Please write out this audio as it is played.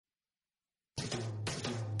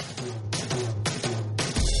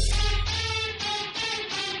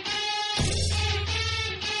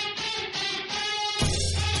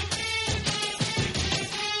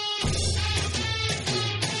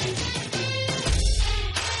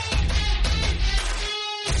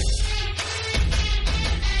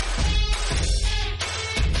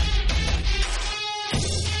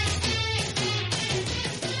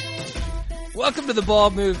Welcome to the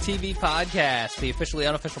Bald Move TV podcast, the officially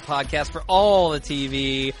unofficial podcast for all the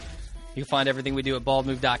TV. You can find everything we do at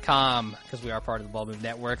baldmove.com because we are part of the Bald Move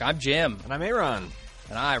Network. I'm Jim. And I'm Aaron.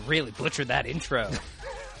 And I really butchered that intro.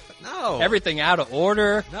 No. Everything out of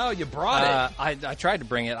order. No, you brought it. I tried to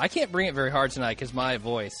bring it. I can't bring it very hard tonight because my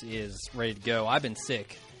voice is ready to go. I've been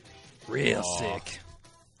sick. Real sick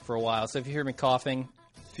for a while. So if you hear me coughing,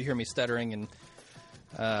 if you hear me stuttering and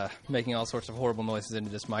making all sorts of horrible noises into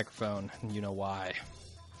this microphone, you know why.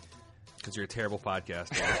 Because you're a terrible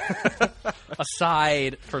podcaster.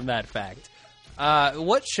 Aside from that fact,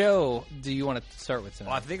 what show do you want to start with tonight?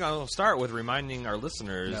 Well, I think I'll start with reminding our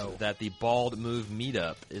listeners that the Bald Move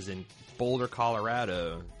meetup is in Boulder,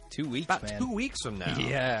 Colorado. 2 weeks, About man. 2 weeks from now.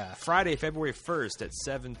 Yeah. Friday, February 1st at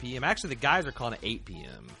 7 p.m. Actually, the guys are calling it 8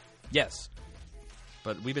 p.m. Yes.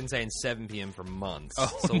 But we've been saying 7 p.m. for months.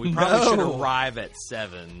 Oh, so we probably should arrive at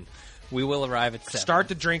 7. We will arrive at 7. Start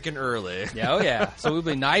the drinking early. Yeah, oh yeah. So we'll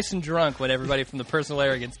be nice and drunk when everybody from the Personal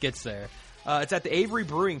Arrogance gets there. It's at the Avery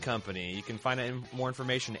Brewing Company. You can find out more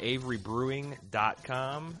information at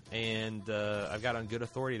averybrewing.com. And I've got on good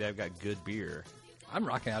authority that I've got good beer. I'm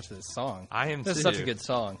rocking out to this song. I am This too. is such a good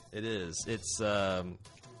song. It is. It's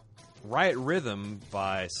Riot Rhythm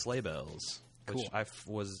by Sleigh Bells, which Cool. I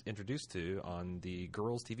was introduced to on the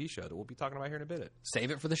Girls TV show that we'll be talking about here in a bit.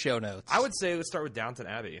 Save it for the show notes. I would say let's start with Downton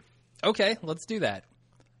Abbey. Okay, let's do that.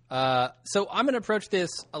 So I'm going to approach this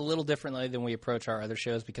a little differently than we approach our other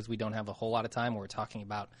shows because we don't have a whole lot of time. We're talking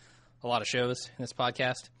about a lot of shows in this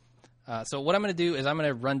podcast. So what I'm going to do is I'm going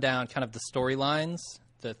to run down kind of the storylines,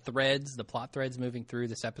 the threads, the plot threads moving through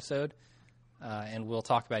this episode, and we'll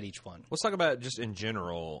talk about each one. Let's talk about it just in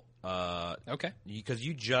general. Okay. Because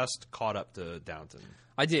you just caught up to Downton.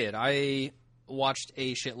 I did. I watched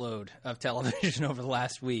a shitload of television over the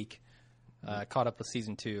last week. Caught up with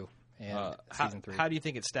season 2 and season 3. How do you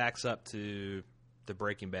think it stacks up to the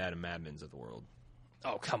Breaking Bad and Mad Men's of the world?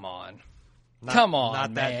 Oh, come on. Not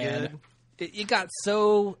man. that good? It got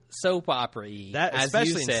so soap opera-y, That, as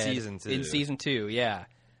especially you said, in season 2. In season 2, yeah.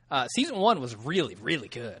 Season 1 was really, really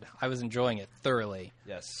good. I was enjoying it thoroughly.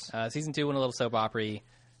 Yes. Season 2 went a little soap opera-y.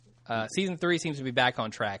 Season 3 seems to be back on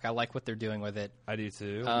track. I like what they're doing with it. I do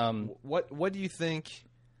too. What do you think?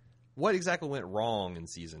 What exactly went wrong in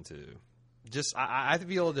season 2? Just I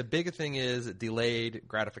feel the bigger thing is delayed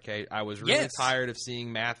gratification. I was really tired of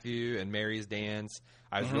seeing Matthew and Mary's dance.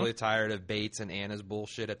 I was really tired of Bates and Anna's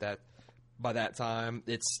bullshit by that time.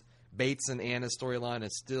 It's Bates and Anna's storyline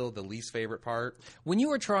is still the least favorite part. When you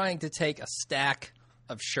were trying to take a stack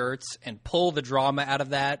of shirts and pull the drama out of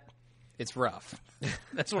that, it's rough.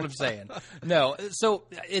 That's what I'm saying. No, so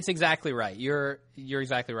it's exactly right. You're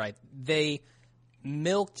exactly right. They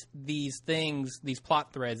milked these things, these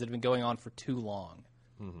plot threads that have been going on for too long.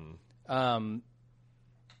 Mm-hmm. I'm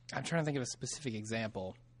trying to think of a specific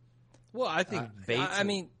example. Well, I think Bates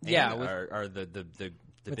and Anna are the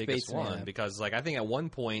biggest Bates one Anna. because, like, I think at one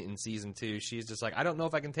point in season 2, she's just like, I don't know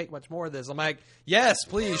if I can take much more of this. I'm like, yes,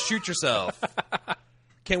 please shoot yourself.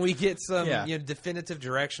 Can we get some definitive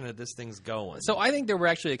direction that this thing's going? So I think there were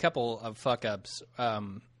actually a couple of fuck ups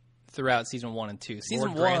throughout season 1 and 2.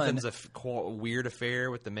 Season Lord Grantham's weird affair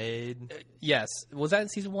with the maid. Yes, was that in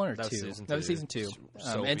season 1 or 2? That was season 2. That was season 2,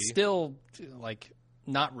 Soapy. and still like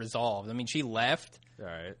not resolved. I mean, she left,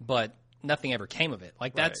 Right. but nothing ever came of it.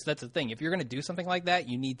 Like that's the thing. If you're going to do something like that,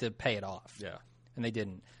 you need to pay it off. Yeah. And they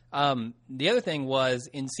didn't. The other thing was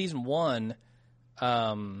in season 1.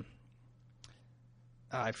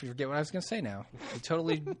 I forget what I was going to say now. You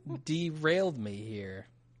totally derailed me here.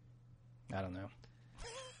 I don't know.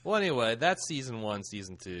 Well, anyway, that's season 1,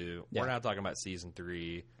 season 2. Yeah. We're not talking about season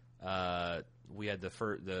 3. We had the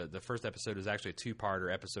first episode was actually a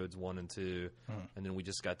 2-parter, episodes 1 and 2, and then we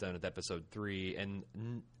just got done with episode 3.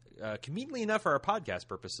 And conveniently enough, for our podcast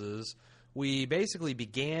purposes, we basically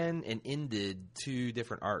began and ended 2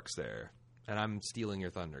 different arcs there. And I'm stealing your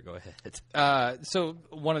thunder. Go ahead. So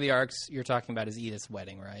one of the arcs you're talking about is Edith's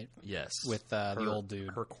wedding, right? Yes, With the old dude.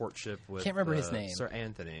 Her courtship with Can't remember his name. Sir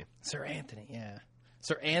Anthony. Sir Anthony, yeah.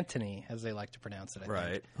 Sir Anthony, as they like to pronounce it, I think.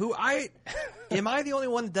 Right. Who am I the only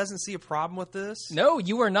one that doesn't see a problem with this? No,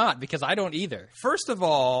 you are not, because I don't either. First of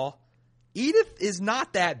all, Edith is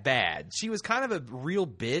not that bad. She was kind of a real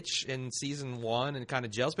bitch in season 1 and kind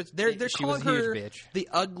of jealous, but they're She calling was a huge her bitch. the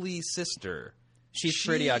ugly sister. She's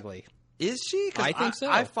pretty ugly. Is she? 'Cause I think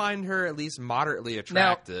so. I find her at least moderately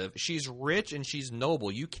attractive. She's rich and she's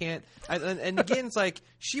noble. You can't. And again, it's like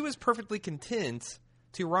she was perfectly content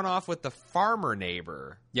to run off with the farmer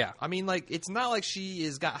neighbor. Yeah. I mean, like, it's not like she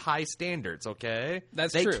has got high standards, okay?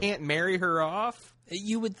 That's they true. They can't marry her off.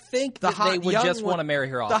 You would think that they would just want to marry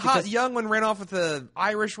her off. The hot young one ran off with the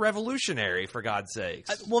Irish revolutionary, for God's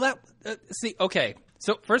sakes. See, okay.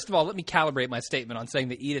 So, first of all, let me calibrate my statement on saying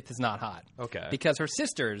that Edith is not hot. Okay. Because her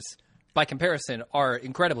sisters, by comparison, are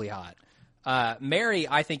incredibly hot. Mary,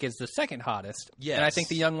 I think, is the second hottest. Yes. And I think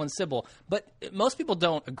the young one's Sybil. But most people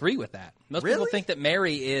don't agree with that. Most people think that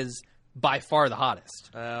Mary is by far the hottest.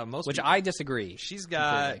 I disagree. She's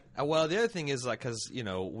got... well, the other thing is, like, because, you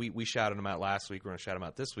know, we shouted them out last week. We're going to shout them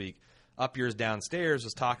out this week. Up Yours Downstairs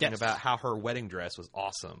was talking about how her wedding dress was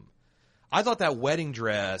awesome. I thought that wedding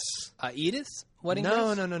dress... Edith's wedding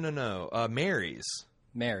dress? No. Mary's.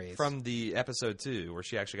 Mary's. From the episode 2, where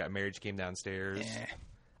she actually got married. She came downstairs.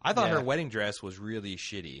 I thought her wedding dress was really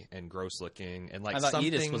shitty and gross looking, and like I thought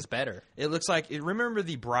Edith's was better. It looks like remember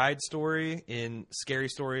the bride story in Scary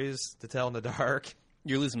Stories to Tell in the Dark?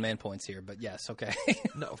 You're losing man points here, but yes, okay.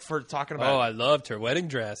 No, for talking about. Oh, I loved her wedding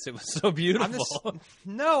dress. It was so beautiful.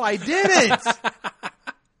 No, I didn't.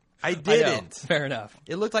 I didn't. I know. Fair enough.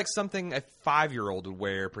 It looked like something a 5-year-old would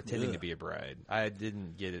wear pretending to be a bride. I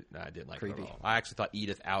didn't get it. I didn't like it at all. I actually thought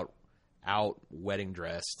Edith out wedding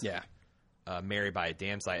dressed. Yeah. Mary by a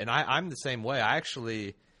damn sight. And I'm the same way. I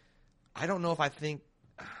don't know if I think...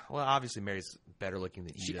 Well, obviously Mary's better looking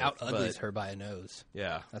than Edith. She out-uglies her by a nose.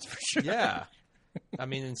 Yeah. That's for sure. Yeah. I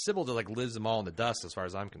mean, and Sybil just, like, lives them all in the dust as far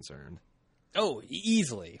as I'm concerned. Oh,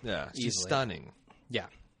 easily. Yeah. She's stunning. Yeah,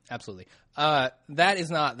 absolutely. That is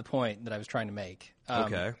not the point that I was trying to make.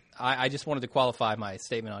 Okay. I just wanted to qualify my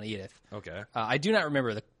statement on Edith. Okay. I do not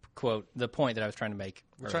remember the point that I was trying to make.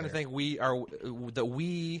 We're trying to think.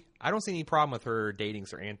 I don't see any problem with her dating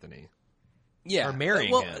Sir Anthony. Yeah, or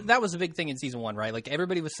marrying him. That was a big thing in season 1, right? Like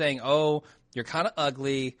everybody was saying, "Oh, you're kind of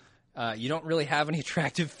ugly. You don't really have any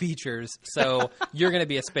attractive features, so you're going to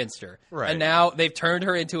be a spinster." Right. And now they've turned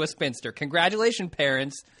her into a spinster. Congratulations,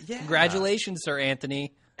 parents. Yeah. Congratulations, Sir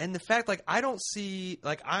Anthony. And the fact, like, I don't see,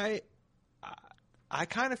 like, I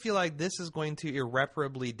kind of feel like this is going to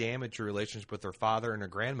irreparably damage her relationship with her father and her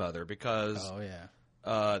grandmother because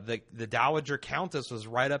the Dowager Countess was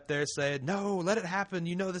right up there saying, "No, let it happen.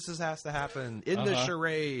 You know this has to happen in the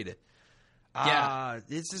charade."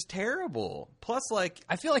 It's just terrible. Plus, like,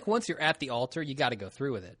 I feel like once you're at the altar, you got to go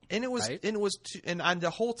through with it. And it was, right? and the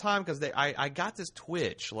whole time because I got this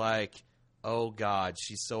twitch like, oh God,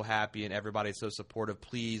 she's so happy and everybody's so supportive.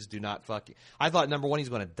 Please do not fucking. I thought number one, he's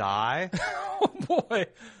going to die. Oh boy,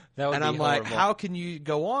 that would and be I'm horrible. like, how can you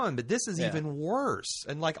go on? But this is even worse.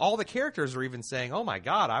 And like all the characters are even saying, oh my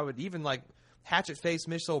God, I would even like hatchet face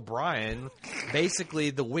Miss O'Brien,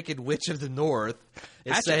 basically the Wicked Witch of the North,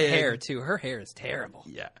 is Hatchet saying hair too. Her hair is terrible.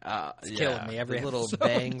 Yeah, it's killing me every the little episode.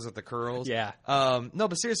 bangs with the curls. Yeah. No,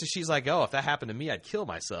 but seriously, she's like, oh, if that happened to me, I'd kill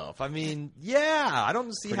myself. I mean, yeah, I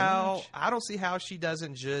don't see how she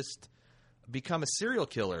doesn't just become a serial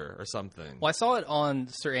killer or something. Well, I saw it on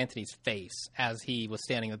Sir Anthony's face as he was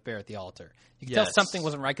standing with Bear at the altar. You could tell something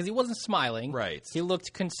wasn't right because he wasn't smiling. Right. He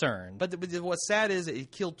looked concerned. But what's sad is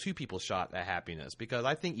it killed two people's shot at happiness because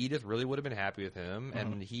I think Edith really would have been happy with him,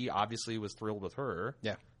 and he obviously was thrilled with her.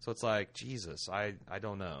 Yeah. So it's like, Jesus, I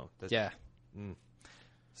don't know.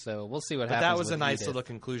 So we'll see what but happens. That was with a nice Edith. little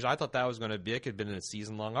conclusion. I thought that was going to be. It could have been in a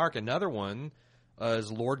season-long arc. Another one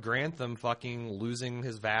is Lord Grantham fucking losing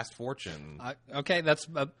his vast fortune. Okay, that's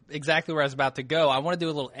exactly where I was about to go. I want to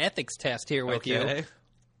do a little ethics test here with you.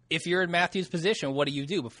 If you're in Matthew's position, what do you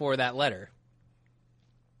do before that letter?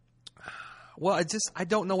 Well, I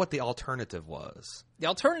don't know what the alternative was. The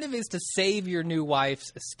alternative is to save your new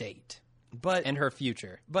wife's estate. And her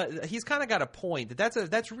future. But he's kind of got a point.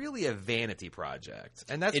 That's really a vanity project.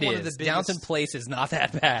 And that's one of the biggest... Downton Place is not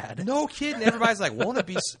that bad. No kidding. Everybody's like, won't it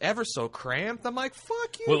be ever so cramped? I'm like,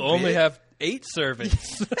 fuck you, we'll only have 8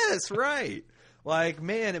 servants. Yes, right. Like,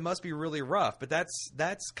 man, it must be really rough. But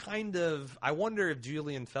that's kind of... I wonder if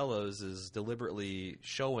Julian Fellows is deliberately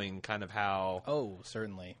showing kind of how... Oh,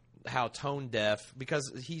 certainly. How tone deaf,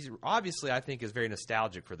 because he's obviously, I think, is very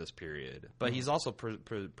nostalgic for this period, but he's also,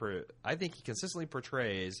 I think he consistently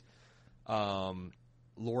portrays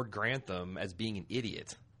Lord Grantham as being an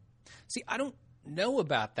idiot. See, I don't know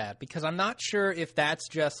about that because I'm not sure if that's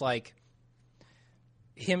just like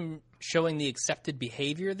him showing the accepted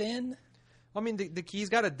behavior then. I mean, he's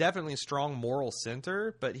got a definitely strong moral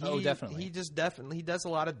center, but he does a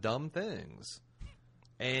lot of dumb things.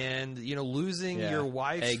 And, losing your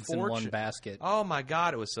wife's eggs fortune. in one basket. Oh, my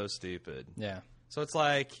God, it was so stupid. Yeah. So it's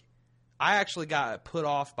like, I actually got put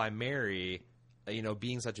off by Mary,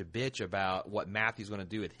 being such a bitch about what Matthew's going to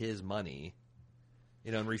do with his money.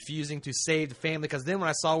 and refusing to save the family. Because then when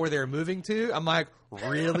I saw where they were moving to, I'm like,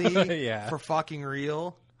 really? Yeah. For fucking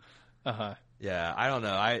real? Uh-huh. Yeah, I don't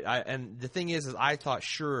know. And the thing is I thought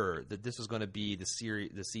sure that this was going to be the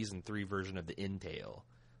season 3 version of the Entail.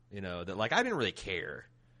 That like I didn't really care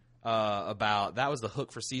about that was the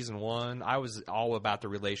hook for season 1. I was all about the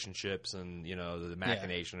relationships and the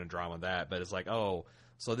machination and drama of that. But it's like, oh,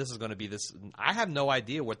 so this is going to be this. I have no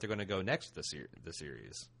idea what they're going to go next with the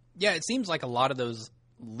series. Yeah, it seems like a lot of those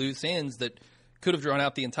loose ends that could have drawn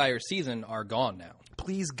out the entire season are gone now.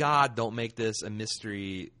 Please God, don't make this a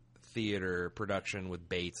mystery theater production with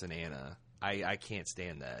Bates and Anna. I can't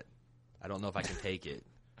stand that. I don't know if I can take it.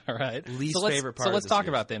 All right. Favorite part. So let's of talk series.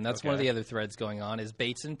 about them. That's one of the other threads going on is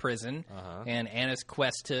Bates in prison and Anna's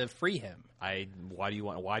quest to free him. Why do you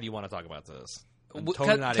want to talk about this?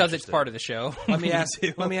 Because it's part of the show. Let me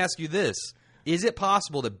ask you this. Is it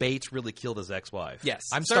possible that Bates really killed his ex-wife? Yes,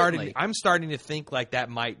 I'm starting to think like that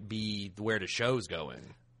might be where the show's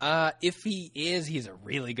going. If he is, he's a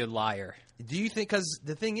really good liar. Do you think? Because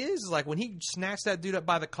the thing is, like when he snatched that dude up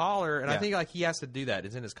by the collar, and I think like he has to do that.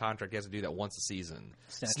 It's in his contract. He has to do that once a season.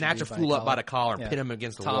 Snatch a fool up by the collar and pin him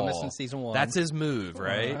against the wall. Thomas in season 1. That's his move,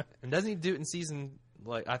 right? And doesn't he do it in season?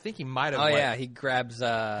 Like I think he might have. Oh yeah, he grabs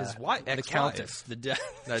his wife, the Countess.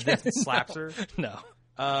 Slaps her. No.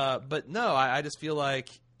 But no, I just feel like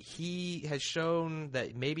he has shown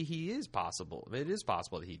that maybe he is possible. It is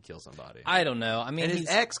possible that he'd kill somebody. I don't know. I mean, and his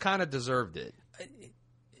ex kind of deserved it.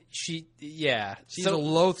 She's a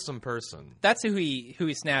loathsome person. That's who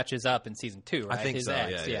he snatches up in season 2, right? I think his so.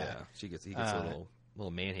 Ex, yeah. He gets a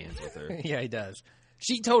little man hands with her. Yeah, he does.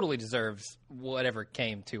 She totally deserves whatever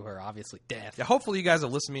came to her. Obviously, death. Yeah, hopefully, you guys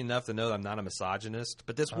have listened to me enough to know that I'm not a misogynist.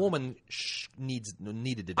 But this woman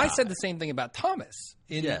needed to die. I said the same thing about Thomas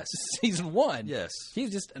in season 1. Yes,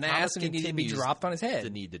 he's just an ass and he needs to be dropped on his head. To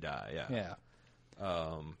need to die. Yeah.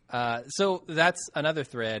 So that's another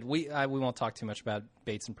thread. We won't talk too much about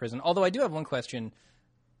Bates in prison. Although I do have one question.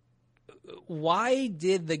 Why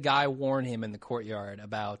did the guy warn him in the courtyard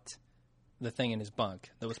about the thing in his bunk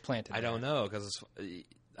that was planted there? I don't know because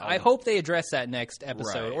I hope they address that next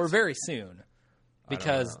episode or very soon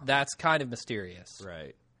because that's kind of mysterious.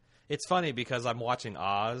 Right. It's funny because I'm watching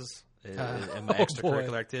Oz. In my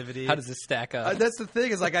extracurricular activity. How does this stack up? That's the thing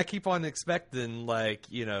is like I keep on expecting like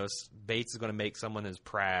Bates is going to make someone his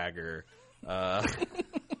prag or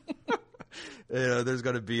there's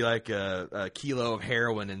going to be like a kilo of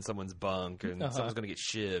heroin in someone's bunk and someone's going to get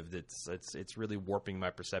shivved. It's really warping my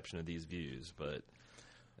perception of these views. But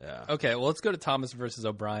yeah. Okay, well let's go to Thomas versus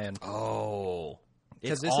O'Brien. Oh,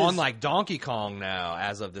 it's on like Donkey Kong now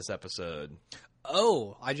as of this episode.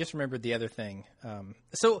 Oh, I just remembered the other thing.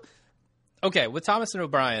 Okay, with Thomas and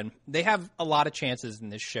O'Brien, they have a lot of chances in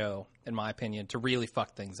this show, in my opinion, to really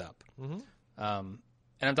fuck things up. Mm-hmm. And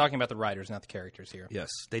I'm talking about the writers, not the characters here. Yes,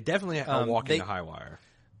 they definitely are walking the high wire.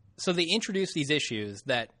 So they introduce these issues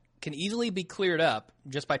that can easily be cleared up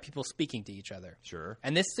just by people speaking to each other. Sure.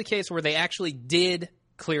 And this is the case where they actually did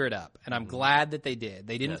clear it up, and I'm glad that they did.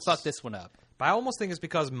 They didn't fuck this one up. But I almost think it's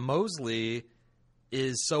because Mosley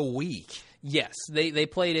is so weak. Yes, they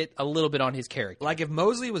played it a little bit on his character. Like if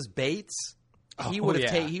Mosley was Bates, he would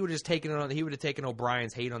have taken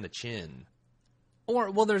O'Brien's hate on the chin.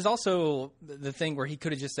 Or there's also the thing where he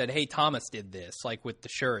could have just said, "Hey, Thomas did this," like with the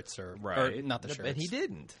shirts or not the shirts. And he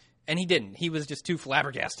didn't. And he didn't. He was just too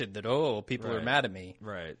flabbergasted that people are mad at me.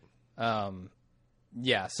 Right.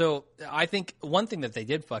 Yeah. So I think one thing that they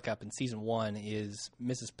did fuck up in season 1 is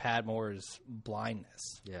Mrs. Padmore's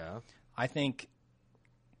blindness. Yeah. I think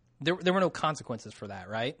there were no consequences for that,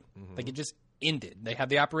 right? Mm-hmm. Like it just ended. They had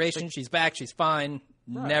the operation. She's back. She's fine.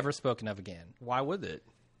 Right. Never spoken of again. Why would it?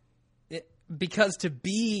 Because to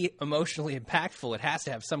be emotionally impactful, it has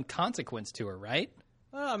to have some consequence to her, right?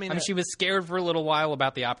 Well, I mean, she was scared for a little while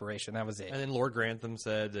about the operation. That was it. And then Lord Grantham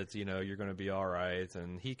said that you're going to be all right,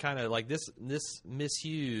 and he kind of like this Miss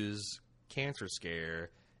Hughes cancer scare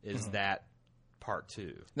is that part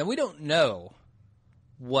 2. Now we don't know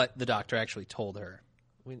what the doctor actually told her.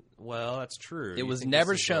 Well, that's true. It was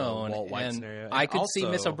never shown, and I could see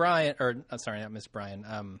Miss O'Brien, or sorry, not Miss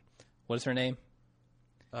Bryan. What is her name?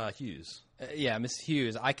 Hughes. Yeah, Miss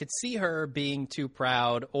Hughes. I could see her being too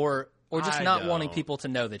proud, or just not wanting people to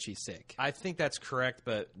know that she's sick. I think that's correct,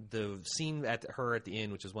 but the scene at the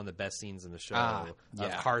end, which is one of the best scenes in the show,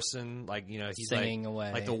 of Carson, like he's singing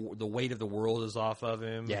away, like the weight of the world is off of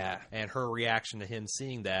him. Yeah, and her reaction to him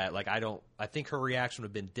seeing that, like I think her reaction would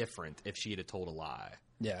have been different if she had told a lie.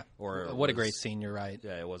 Yeah, what a great scene. You're right.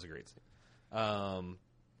 Yeah, it was a great scene.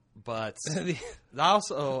 But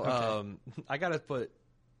also, I got to put.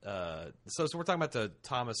 So we're talking about the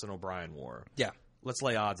Thomas and O'Brien war. Yeah. Let's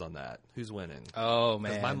lay odds on that. Who's winning? Oh,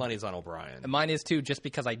 man. Because my money's on O'Brien. And mine is, too, just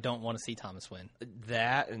because I don't want to see Thomas win.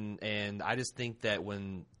 That, and I just think that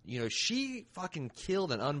when, she fucking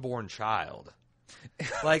killed an unborn child.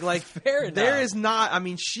 Like Fair enough. There is not,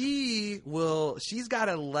 she's got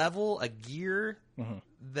a gear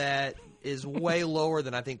that is way lower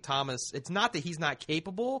than I think Thomas. It's not that he's not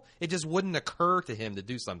capable. It just wouldn't occur to him to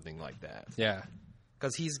do something like that. Yeah.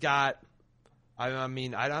 Because he's got, I don't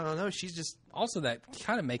know. She's just. Also, that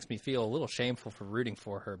kind of makes me feel a little shameful for rooting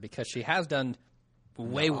for her because she has done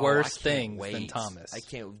way worse things than Thomas. I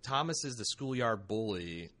can't. Thomas is the schoolyard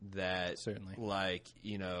bully that, certainly,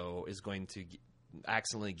 is going to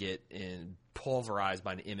accidentally get pulverized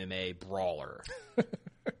by an MMA brawler.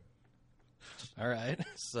 All right.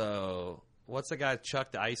 So, what's the guy,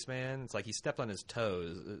 Chuck the Iceman? It's like he stepped on his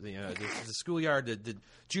toes. The schoolyard, the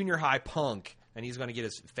junior high punk. And he's going to get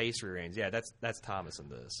his face rearranged. Yeah, that's Thomas in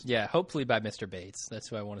this. Yeah, hopefully by Mr. Bates. That's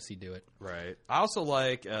who I want to see do it. Right. I also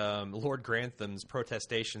like Lord Grantham's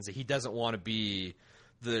protestations that he doesn't want to be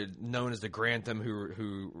known as the Grantham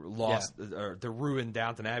who lost or the ruined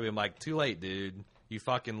Downton Abbey. I'm like, too late, dude. You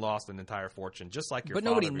fucking lost an entire fortune, just like your father. But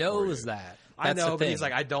nobody knows that. I know, but he's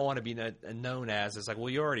like, I don't want to be known as. It's like, well,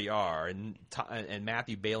 you already are, and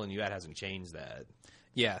Matthew bailing you out hasn't changed that.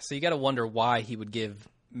 Yeah, so you got to wonder why he would give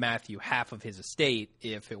Matthew half of his estate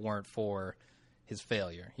if it weren't for his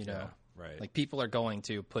failure, Yeah, right. Like, people are going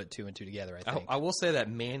to put two and two together, I think. I will say that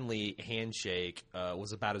manly handshake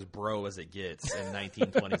was about as bro as it gets in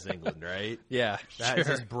 1920s England, right? Yeah, That is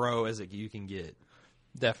as bro as you can get.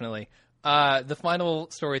 Definitely. The final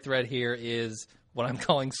story thread here is what I'm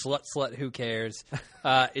calling slut, who cares?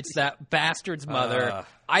 It's that bastard's mother.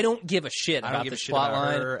 I don't give a shit about this plot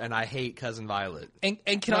line. And I hate Cousin Violet.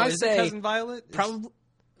 And can I say... Cousin Violet? Probably...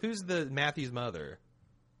 Who's the Matthew's mother?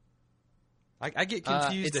 I get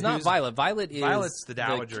confused. It's not Violet. Violet's the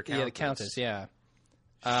dowager countess. Yeah, the countess, yeah.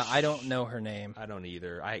 I don't know her name. I don't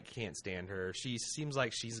either. I can't stand her. She seems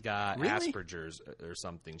like she's got Asperger's or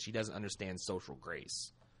something. She doesn't understand social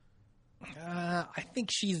grace. I think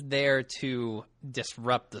she's there to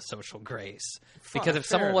disrupt the social grace. Because if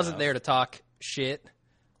someone wasn't there to talk shit,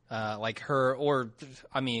 like her, or,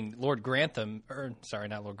 Lord Grantham, or, sorry,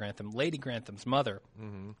 not Lord Grantham, Lady Grantham's mother,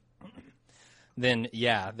 then,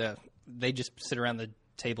 yeah, they just sit around the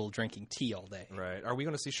table drinking tea all day. Right. Are we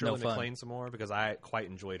going to see Shirley MacLaine some more? Because I quite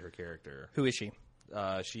enjoyed her character. Who is she?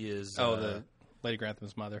 She is... the Lady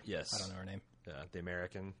Grantham's mother? Yes. I don't know her name. The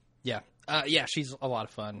American. Yeah. Yeah, she's a lot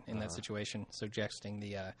of fun in that situation, suggesting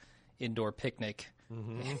the indoor picnic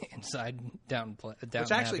inside Downton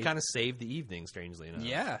Which actually kind of saved the evening, strangely enough.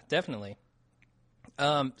 Yeah, definitely.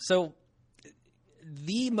 So,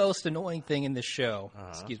 the most annoying thing in this show,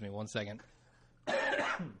 excuse me 1 second,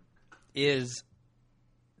 is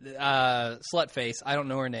Slutface, I don't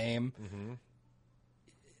know her name,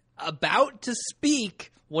 about to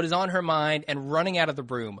speak what is on her mind and running out of the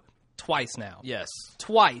room. Twice now. Yes.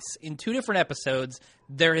 Twice. In 2 different episodes,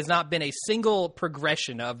 there has not been a single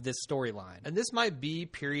progression of this storyline. And this might be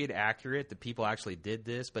period accurate that people actually did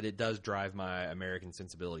this, but it does drive my American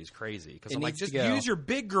sensibilities crazy. Because I'm like, just use your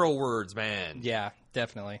big girl words, man. Yeah,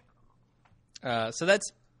 definitely. So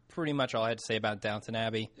that's pretty much all I had to say about Downton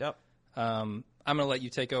Abbey. Yep. I'm going to let you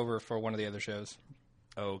take over for one of the other shows.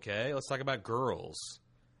 Okay, let's talk about Girls.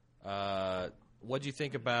 What do you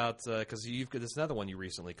think about? Because this is another one you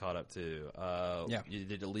recently caught up to. Yeah,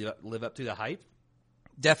 did it live up to the hype?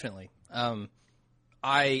 Definitely.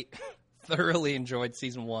 I thoroughly enjoyed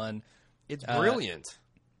season 1. It's brilliant.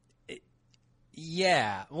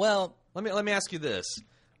 Yeah. Well, let me ask you this: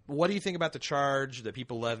 what do you think about the charge that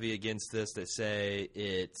people levy against this that say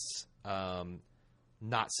it's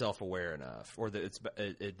not self-aware enough, or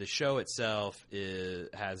that the show itself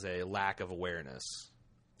has a lack of awareness?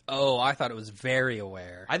 Oh, I thought it was very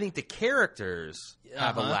aware. I think the characters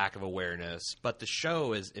have a lack of awareness, but the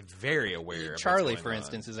show is very aware. Charlie, for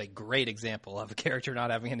instance, is a great example of a character not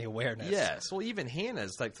having any awareness. Yes. Well, even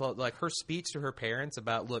Hannah's like her speech to her parents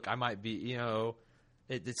about, look, I might be,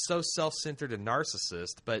 it's so self-centered and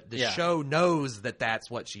narcissist, but the show knows that that's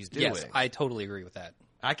what she's doing. Yes, I totally agree with that.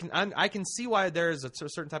 I can see why there is a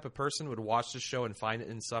certain type of person would watch the show and find it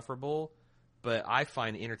insufferable, but I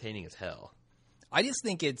find it entertaining as hell. I just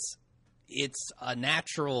think it's a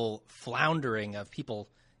natural floundering of people,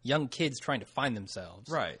 young kids trying to find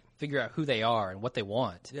themselves. Right. Figure out who they are and what they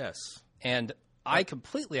want. Yes. And I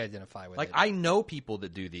completely identify with it. Like, I know people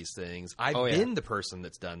that do these things. I've been the person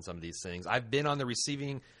that's done some of these things. I've been on the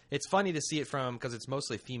receiving. It's funny to see it from, because it's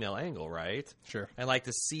mostly female angle, right? Sure. And like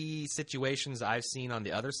to see situations I've seen on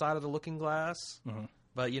the other side of the looking glass.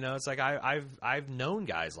 But it's like I've known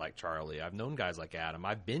guys like Charlie. I've known guys like Adam.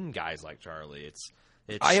 I've been guys like Charlie.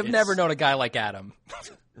 I have never known a guy like Adam.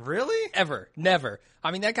 Really? Ever. Never.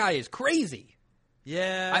 I mean, that guy is crazy.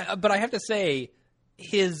 Yeah. But I have to say,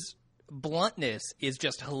 his bluntness is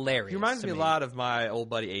just hilarious. He reminds me a lot of my old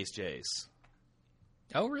buddy Ace Jace.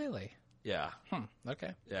 Oh, really? Yeah.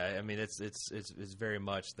 Okay. Yeah. I mean, it's very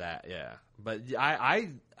much that. Yeah. But I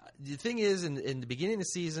the thing is, in the beginning of the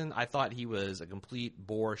season, I thought he was a complete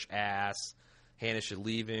boorish ass. Hannah should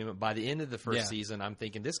leave him. By the end of the first season, I'm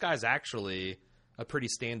thinking this guy's actually a pretty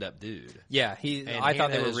stand-up dude. Yeah. I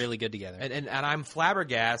thought they were really good together. And I'm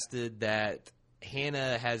flabbergasted that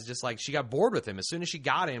Hannah has just she got bored with him as soon as she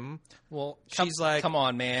got him. Well, she's like, come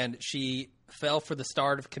on, man. She fell for the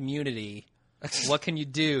start of Community. What can you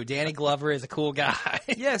do? Danny Glover is a cool guy.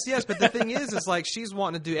 Yes, but the thing is she's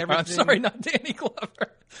wanting to do everything. I'm sorry, not Danny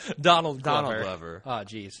Glover. Donald Glover. Oh,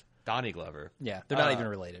 jeez. Donnie Glover. Yeah, they're not even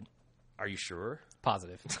related. Are you sure?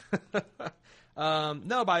 Positive.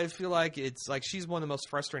 No, but I feel like it's she's one of the most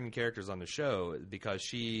frustrating characters on the show because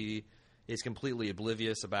she is completely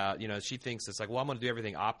oblivious about, she thinks it's I'm going to do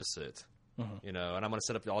everything opposite, and I'm going to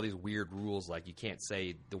set up all these weird rules like you can't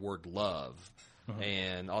say the word love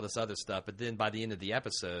and all this other stuff. But then by the end of the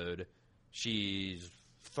episode, she's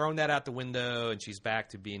thrown that out the window and she's back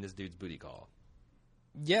to being this dude's booty call.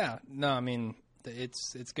 Yeah. No, I mean,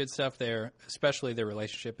 it's good stuff there, especially their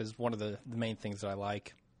relationship is one of the main things that I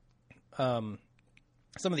like. Some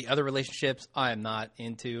of the other relationships I am not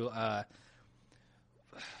into.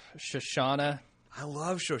 Shoshana. I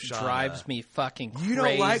love Shoshana. Drives me fucking crazy. You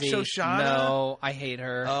don't like Shoshana? No, I hate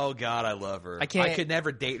her. Oh, God, I love her. I could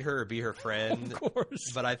never date her or be her friend. Of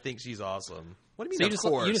course. But I think she's awesome. What do you So mean, of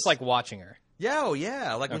course? you just like watching her? Yeah, oh,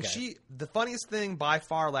 yeah. When the funniest thing by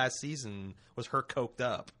far last season was her coked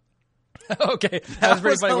up. Okay. That was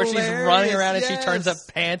pretty funny where she's running around and she turns up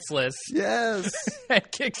pantsless. Yes.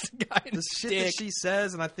 And kicks the guy in the shit dick. That she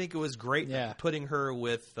says, and I think it was great putting her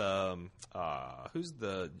with, who's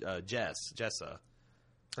the, Jessa?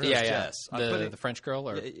 Yeah. Jess. The French girl?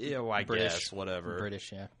 Or I British, guess, whatever.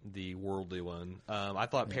 British, yeah. The worldly one. I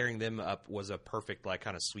thought pairing them up was a perfect,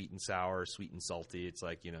 kind of sweet and sour, sweet and salty. It's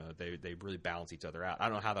they really balance each other out. I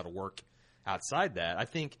don't know how that'll work outside that. I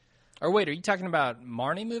think... Or wait, are you talking about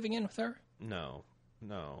Marnie moving in with her? No.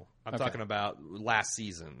 I'm talking about last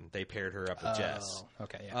season. They paired her up with Jess.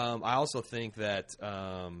 Okay, yeah. I also think that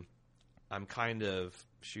I'm kind of...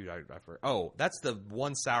 Shoot, I forgot. Oh, that's the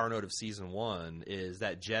one sour note of season 1 is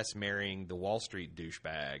that Jess marrying the Wall Street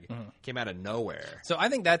douchebag came out of nowhere. So I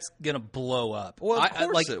think that's going to blow up. Well, of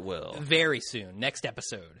course it will. Very soon. Next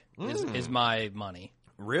episode is my money.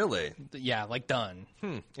 Really? Yeah, done.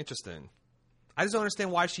 Interesting. I just don't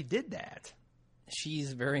understand why she did that.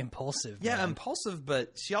 She's very impulsive. Yeah, man. impulsive,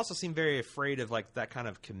 but she also seemed very afraid of that kind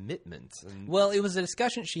of commitment. Well, it was a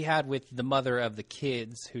discussion she had with the mother of the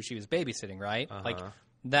kids who she was babysitting, right?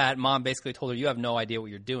 That mom basically told her, you have no idea what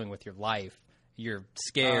you're doing with your life. You're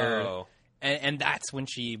scared. Oh. And that's when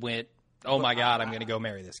she went, oh my God, I'm going to go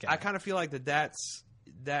marry this guy. I kind of feel like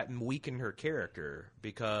that weakened her character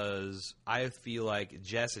because I feel like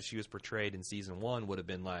Jess, if she was portrayed in season 1, would have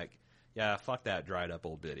been like, yeah, fuck that dried up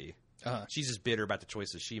old biddy. She's just bitter about the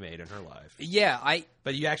choices she made in her life. Yeah,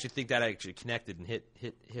 But you actually think that actually connected and hit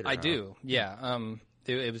her. I do, yeah.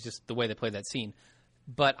 It was just the way they played that scene.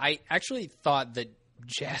 But I actually thought that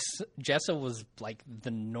Jessa was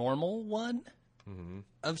the normal one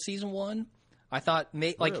of season 1. I thought,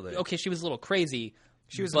 really? Okay, she was a little crazy,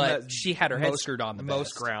 she had her head screwed on the best.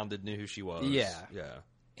 Most grounded, knew who she was. Yeah. Yeah.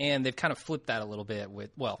 And they've kind of flipped that a little bit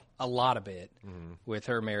a lot of it, with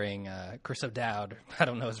her marrying Chris O'Dowd. I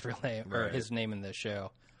don't know his real name or his name in the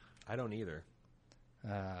show. I don't either.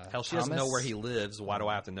 Hell, she doesn't know where he lives. Why do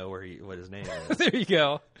I have to know what his name is? There you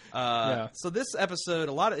go. So this episode,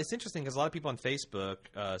 it's interesting because a lot of people on Facebook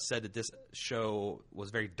said that this show was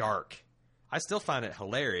very dark. I still find it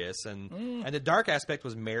hilarious, and the dark aspect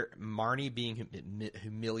was Marnie being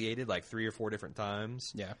humiliated 3 or 4 different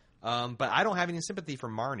times. Yeah. But I don't have any sympathy for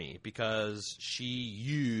Marnie because she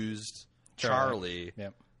used Charlie.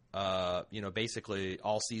 Yep. Basically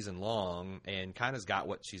all season long, and kind of's got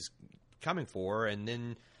what she's coming for, and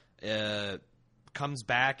then comes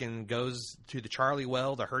back and goes to the Charlie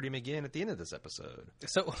well to hurt him again at the end of this episode.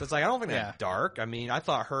 So it's I don't think that's dark. I mean, I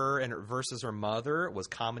thought her versus her mother was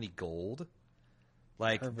comedy gold.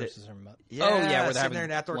 Her versus her mother. Yeah, where they're sitting there in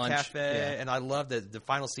an outdoor lunch. cafe, and I love the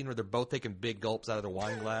final scene where they're both taking big gulps out of their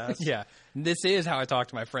wine glass. Yeah, this is how I talk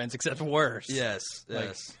to my friends, except worse. Yes.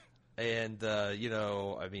 And,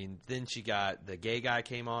 then she got the gay guy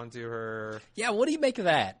came on to her. Yeah, what do you make of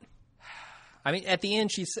that? I mean, at the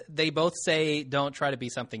end, they both say, "Don't try to be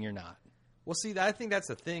something you're not." Well, see, I think that's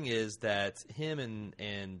the thing is that him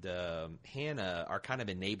and Hannah are kind of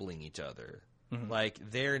enabling each other. Mm-hmm. Like,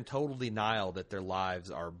 they're in total denial that their lives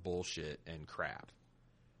are bullshit and crap.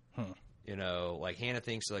 You know, like Hannah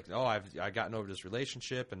thinks like, oh, I've gotten over this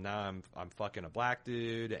relationship, and now I'm fucking a black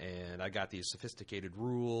dude, and I got these sophisticated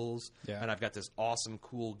rules, and I've got this awesome,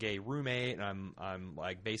 cool gay roommate, and I'm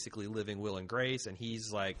like basically living Will and Grace, and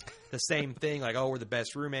he's like the same thing, like, oh, we're the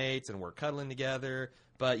best roommates, and we're cuddling together.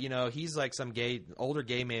 But, you know, he's like some older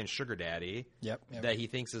gay man sugar daddy that he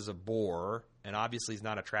thinks is a bore, and obviously he's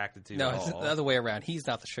not attracted to at all. No, it's the other way around. He's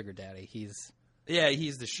not the sugar daddy. He's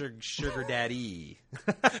the sugar daddy.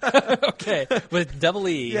 Okay, with double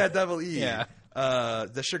E. Yeah, double E. Yeah.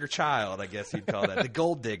 The sugar child, I guess you'd call that. The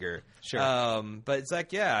gold digger. Sure. But it's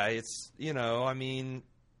like, yeah, it's, you know, I mean,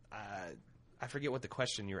 I forget what the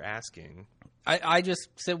question you're asking. I just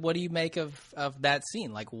said, what do you make of that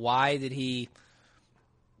scene? Like, why did he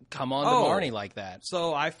come on to Marnie like that?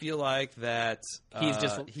 So I feel like that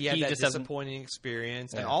he had that disappointing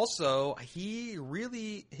experience, and also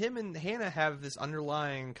him and Hannah have this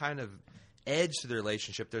underlying kind of edge to the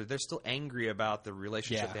relationship. They're still angry about the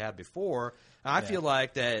relationship they had before. And I feel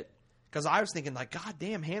like that because I was thinking like, God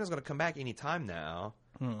damn, Hannah's going to come back any time now.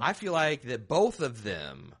 I feel like that both of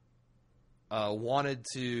them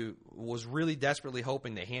was really desperately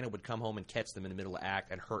hoping that Hannah would come home and catch them in the middle of the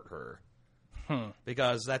act and hurt her.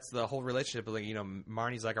 Because that's the whole relationship. Like, you know,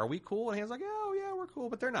 Marnie's like, "Are we cool?" And Hannah's like, "Oh yeah, we're cool,"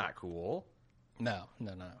 but they're not cool. No.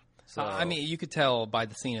 So I mean, you could tell by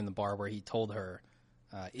the scene in the bar where he told her,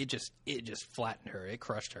 it just flattened her. It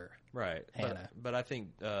crushed her. Right, Hannah. But I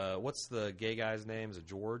think what's the gay guy's name? Is it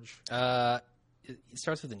George? It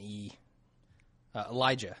starts with an E.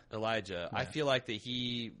 Elijah. Yeah. I feel like that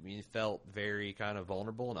he felt very kind of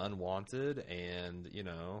vulnerable and unwanted, and you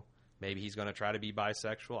know, maybe he's going to try to be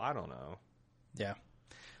bisexual. I don't know. Yeah.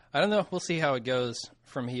 I don't know. We'll see how it goes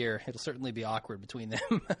from here. It'll certainly be awkward between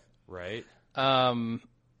them. Right. I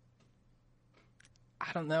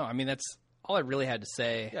don't know. I mean, that's all I really had to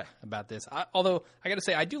say about this. Although, I got to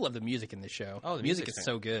say, I do love the music in this show. Oh, the music is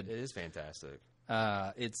so good. It is fantastic.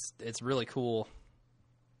 It's really cool.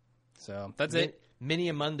 So, that's it. Many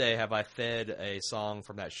a Monday have I fed a song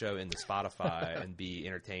from that show into Spotify and be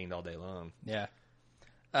entertained all day long. Yeah.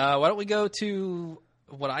 Why don't we go to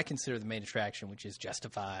what I consider the main attraction, which is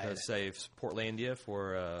Justified. Let's say Portlandia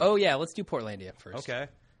for... Oh, yeah. Let's do Portlandia first. Okay.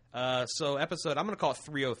 So episode... I'm going to call it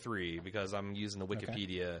 303 because I'm using the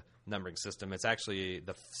Wikipedia numbering system. It's actually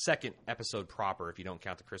the second episode proper if you don't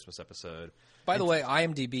count the Christmas episode. By the way,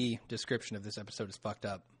 IMDb description of this episode is fucked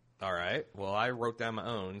up. All right. Well, I wrote down my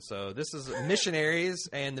own. So this is missionaries,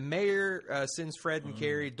 and the mayor sends Fred and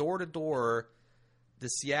Carrie door to door to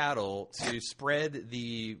Seattle to spread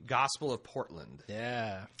the gospel of Portland.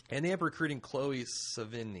 Yeah. And they end up recruiting Chloe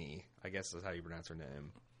Sevigny, I guess is how you pronounce her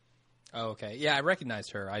name. Oh, okay. Yeah, I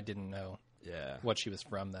recognized her. I didn't know what she was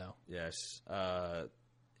from, though. Yes.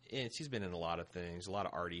 And she's been in a lot of things, a lot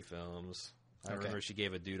of arty films. I remember she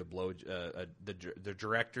gave a dude a blow, the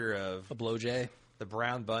director of... A blowjay? The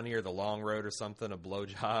Brown Bunny or The Long Road or something, a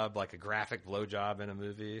blowjob, like a graphic blowjob in a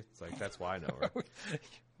movie. It's like, that's why I know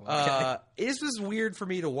her. This was weird for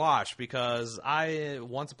me to watch because I,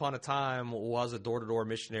 once upon a time, was a door-to-door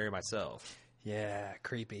missionary myself. Yeah,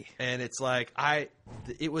 creepy. And it's like, that's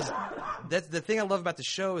the thing I love about the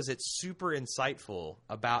show is it's super insightful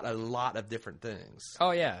about a lot of different things.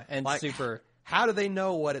 Oh, yeah, and like, super... How do they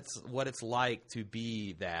know what it's like to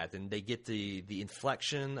be that? And they get the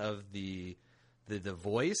inflection of the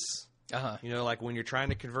voice, you know, like when you're trying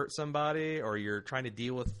to convert somebody or you're trying to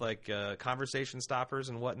deal with like conversation stoppers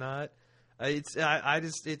and whatnot. It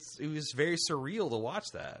was very surreal to watch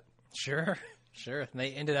that. Sure. And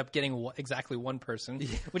they ended up getting exactly one person,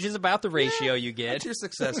 which is about the ratio you get. That's your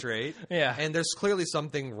success rate. Yeah. And there's clearly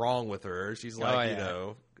something wrong with her. She's like, you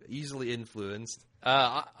know, easily influenced.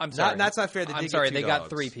 I'm sorry. That's not fair. I'm sorry. They got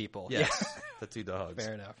 3 people. Yes. The 2 dogs.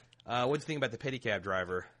 Fair enough. What do you think about the pedicab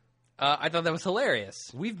driver? I thought that was hilarious.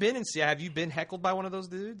 We've been in Seattle. Have you been heckled by one of those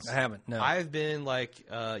dudes? I haven't, no. I've been like,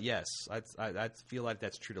 yes. I feel like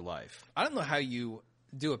that's true to life. I don't know how you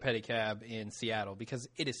do a pedicab in Seattle because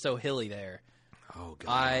it is so hilly there. Oh,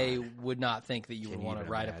 God. I would not think that you would want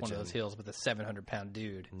to ride up one of those hills with a 700-pound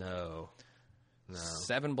dude. No.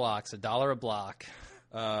 7 blocks, $1 a block.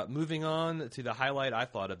 Moving on to the highlight I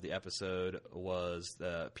thought of the episode was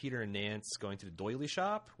Peter and Nance going to the doily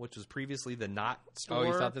shop, which was previously the Knot store. Oh,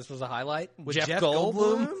 you thought this was a highlight? With Jeff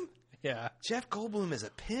Goldblum? Yeah. Jeff Goldblum is a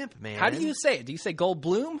pimp, man. How do you say it? Do you say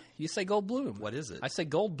Goldblum? You say Goldblum. What is it? I say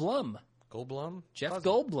Goldblum. Goldblum? Jeff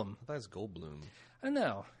Goldblum. I thought it was Goldblum. I don't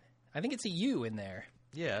know. I think it's a U in there.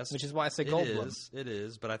 Yes. Which is why I say Goldblum. It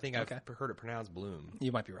is, but I think I've heard it pronounced Bloom.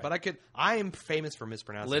 You might be right. But I am famous for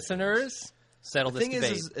mispronouncing Listeners, things. settle this debate. The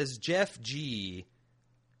thing is Jeff G.,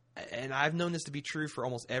 and I've known this to be true for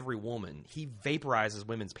almost every woman, he vaporizes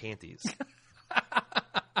women's panties.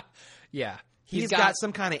 Yeah. He's got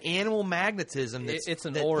some kind of animal magnetism it's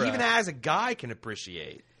an that aura. even as a guy can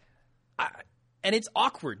appreciate. And it's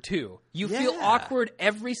awkward, too. You feel awkward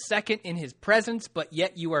every second in his presence, but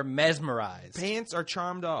yet you are mesmerized. Pants are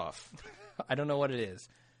charmed off. I don't know what it is.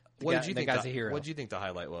 What did you think? That guy's a hero. What did you think the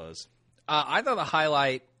highlight was? I thought the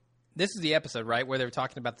highlight... This is the episode, right, where they were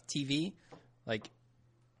talking about the TV? Like,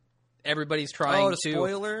 everybody's trying to...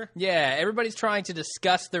 spoiler? Yeah, everybody's trying to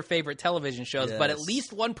discuss their favorite television shows, but at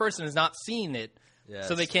least one person has not seen it. Yes.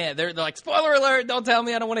 So they can't. They're like, spoiler alert! Don't tell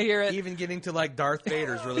me. I don't want to hear it. Even getting to like Darth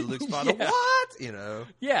Vader's really Luke's father. What? You know?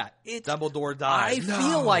 Yeah, it's Dumbledore dies. I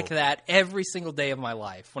feel like that every single day of my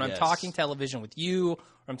life when I'm talking television with you, or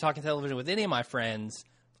I'm talking television with any of my friends.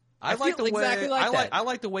 I like feel the way, exactly like that. I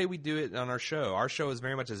like the way we do it on our show. Our show is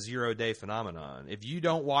very much a 0-day phenomenon. If you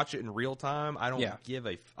don't watch it in real time, I don't give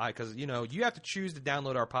a because you have to choose to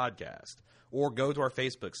download our podcast or go to our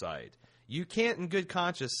Facebook site. You can't, in good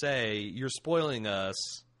conscience, say you're spoiling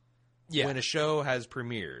us when a show has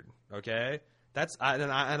premiered. Okay,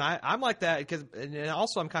 I'm like that because, and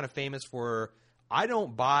also I'm kind of famous for I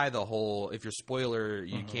don't buy the whole if you're spoiler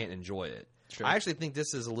you can't enjoy it. Sure. I actually think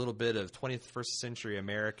this is a little bit of 21st century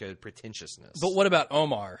America pretentiousness. But what about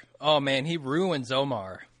Omar? Oh man, he ruins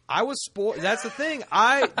Omar. I was spoiled. That's the thing.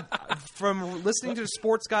 From listening to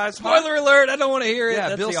sports guys. Spoiler alert! I don't want to hear it. Yeah,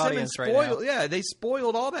 That's Bill the Simmons audience right now. Yeah, they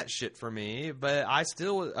spoiled all that shit for me, but I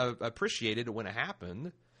still appreciated it when it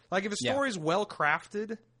happened. Like if a story's well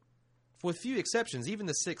crafted, with few exceptions, even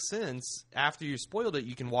The Sixth Sense, after you spoiled it,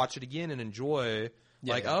 you can watch it again and enjoy.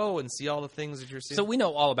 And see all the things that you're seeing. So we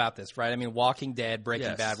know all about this, right? I mean, Walking Dead,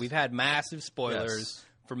 Breaking Bad. We've had massive spoilers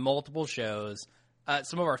for multiple shows.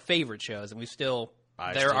 Some of our favorite shows, and we still...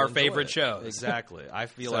 They're our favorite shows. Exactly. I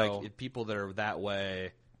feel like people that are that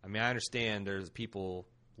way... I mean, I understand there's people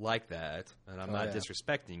like that, and I'm not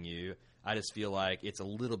disrespecting you. I just feel like it's a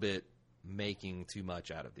little bit making too much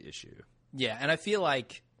out of the issue. Yeah, and I feel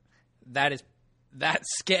like that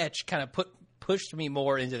sketch kind of pushed me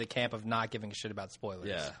more into the camp of not giving a shit about spoilers.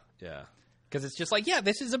 Yeah. Because it's just like,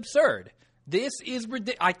 this is absurd. This is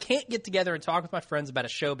ridiculous. I can't get together and talk with my friends about a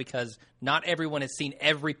show because not everyone has seen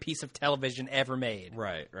every piece of television ever made.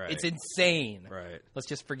 Right. It's insane. Right. Let's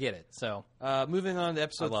just forget it. So, moving on to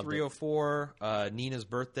episode 304, Nina's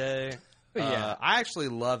birthday. I actually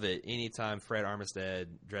love it anytime Fred Armstead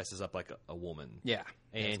dresses up like a woman. Yeah.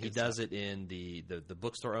 And he does it in the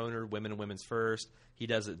bookstore owner, Women and Women's First. He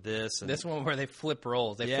does it this one where they flip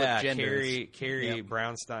roles. They flip genders. Carrie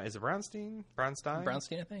Brownstein. Is it Brownstein?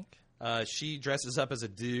 Brownstein, I think. She dresses up as a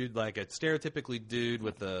dude, like a stereotypically dude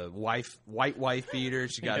with a white wife beater.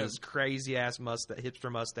 She got this crazy ass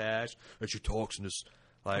hipster mustache, and she talks in this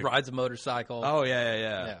rides a motorcycle. Oh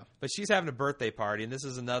yeah. But she's having a birthday party, and this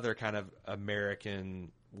is another kind of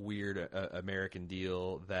weird American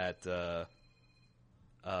deal that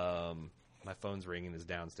my phone's ringing is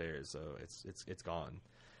downstairs, so it's gone.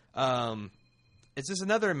 It's just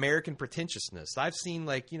another American pretentiousness. I've seen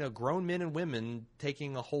grown men and women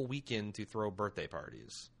taking a whole weekend to throw birthday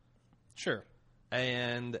parties. Sure.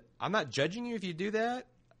 And I'm not judging you if you do that.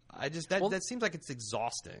 I just that seems like it's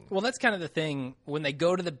exhausting. Well, that's kind of the thing when they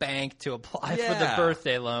go to the bank to apply for the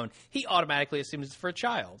birthday loan. He automatically assumes it's for a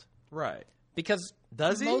child, right? Because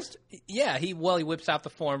does he? Yeah, he whips out the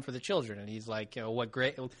form for the children, and he's like, "What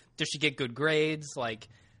grade? Does she get good grades?"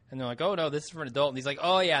 And they're like, "Oh no, this is for an adult." And he's like,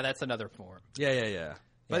 "Oh yeah, that's another form." Yeah.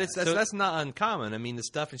 But that's not uncommon. I mean, the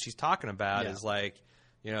stuff that she's talking about is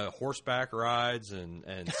horseback rides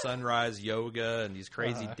and sunrise yoga and these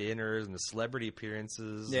crazy dinners and the celebrity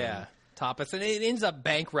appearances. Yeah. Tapas. And it ends up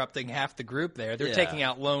bankrupting half the group there. They're taking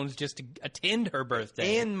out loans just to attend her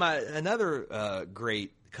birthday. And another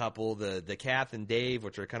great couple, the Kath and Dave,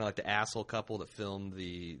 which are kind of like the asshole couple that filmed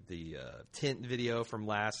the tent video from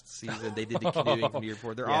last season. They did the canoeing from the year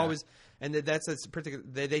before. They're always... And that's particular.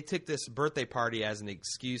 They took this birthday party as an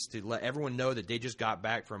excuse to let everyone know that they just got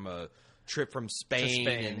back from a trip from Spain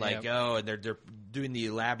and and they're doing the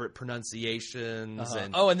elaborate pronunciations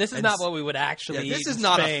and this is not what we would actually eat. This is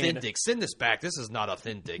not authentic. Send this back. This is not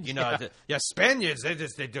authentic. You know, Spaniards they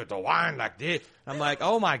do the wine like this. I'm like,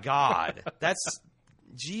 oh my god, that's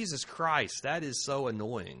Jesus Christ. That is so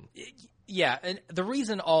annoying. Yeah, and the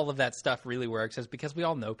reason all of that stuff really works is because we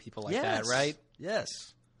all know people like that, right? Yes.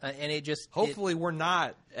 and it just hopefully we're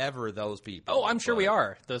not ever those people. Oh, I'm sure we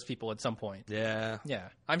are those people at some point. Yeah, yeah.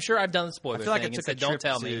 I'm sure I've done the spoiler I feel like thing I took and said, "Don't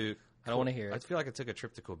tell me." I don't want to hear it. I feel like I took a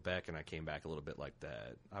trip to Quebec and I came back a little bit like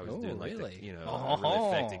that. I was doing like really? the, really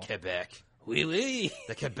affected Quebec. Oui, oui.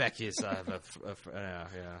 The Quebec is, yeah.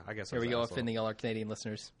 I guess. Here we go, offending all our Canadian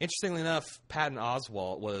listeners. Interestingly enough, Patton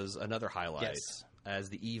Oswalt was another highlight. Yes. As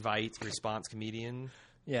the Evite response comedian.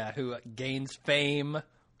 Yeah, who gains fame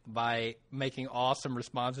by making awesome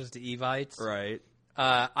responses to Evites. Right.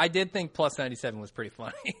 I did think Plus 97 was pretty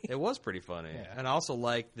funny. It was pretty funny. Yeah. And I also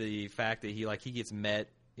like the fact that he gets met,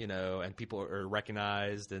 and people are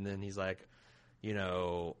recognized, and then he's like,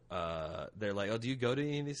 they're like, "Oh, do you go to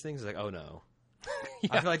any of these things?" He's like, "Oh, no." Yeah.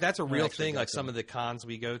 I feel like that's a real thing. Like some of the cons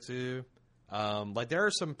we go to, like there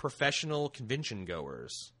are some professional convention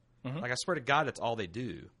goers. Mm-hmm. Like I swear to God, that's all they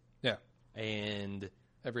do. Yeah. And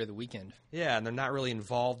every other weekend. Yeah, and they're not really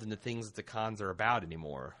involved in the things that the cons are about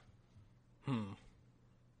anymore.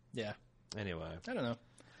 Yeah. Anyway. I don't know.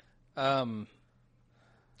 I'm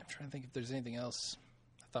trying to think if there's anything else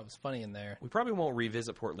I thought was funny in there. We probably won't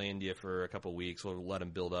revisit Portlandia for a couple of weeks. We'll let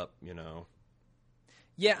them build up,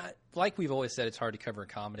 Yeah, like we've always said, it's hard to cover a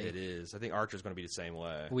comedy. It is. I think Archer's going to be the same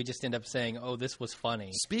way. We just end up saying, "Oh, this was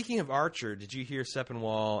funny." Speaking of Archer, did you hear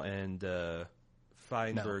Sepinwall and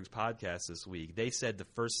Feinberg's podcast this week? They said the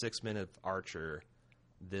first 6 minutes of Archer,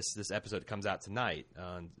 this episode comes out tonight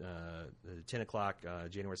on 10 o'clock,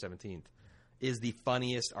 January 17th, is the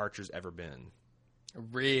funniest Archer's ever been.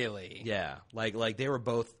 Really? Yeah. Like they were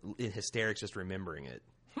both in hysterics just remembering it.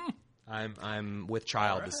 I'm with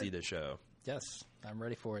child to see the show. Yes, I'm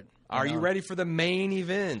ready for it. Are you ready for the main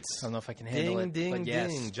event? I don't know if I can handle it. Ding, yes.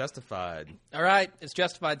 ding. Justified. All right, it's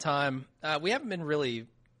Justified time. We haven't been really...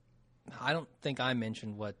 I don't think I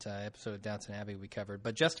mentioned what episode of Downton Abbey we covered,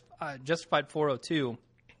 but Justified 402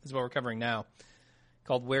 is what we're covering now,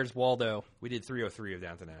 called Where's Waldo? We did 303 of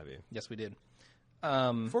Downton Abbey. Yes, we did.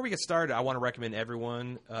 Before we get started, I want to recommend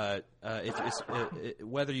everyone,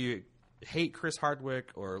 whether you hate Chris Hardwick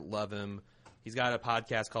or love him, he's got a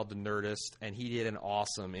podcast called The Nerdist, and he did an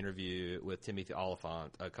awesome interview with Timothy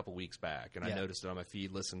Oliphant a couple weeks back, and I noticed it on my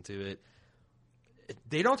feed, listened to it.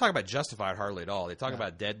 They don't talk about Justified hardly at all. They talk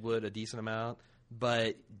about Deadwood a decent amount,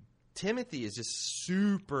 but Timothy is just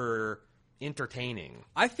super entertaining.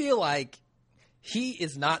 I feel like he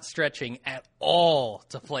is not stretching at all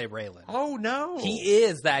to play Raylan. Oh, no. He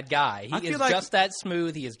is that guy. He is just that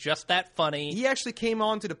smooth. He is just that funny. He actually came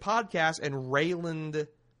on to the podcast and Raylan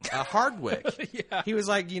Hardwick. Yeah. He was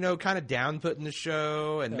like, kind of down-putting the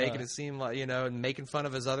show and making it seem like, and making fun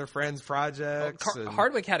of his other friends' projects.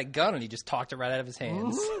 Hardwick had a gun and he just talked it right out of his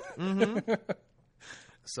hands. Mm-hmm.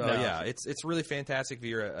 So, it's really fantastic. If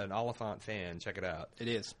you're an Oliphant fan, check it out. It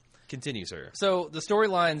is. Continue, sir. So the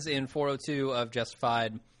storylines in 402 of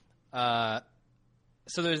Justified. It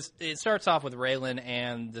starts off with Raylan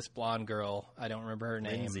and this blonde girl. I don't remember her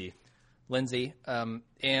name. Lindsay.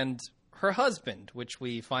 And her husband, which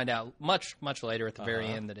we find out much, much later at the very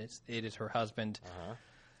end that it is her husband.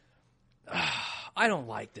 I don't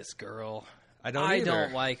like this girl. I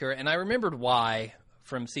don't like her. And I remembered why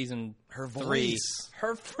from season 3.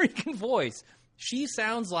 Her freaking voice. She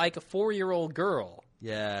sounds like a 4-year-old girl.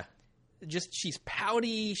 Yeah. She's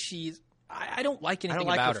pouty. I don't like anything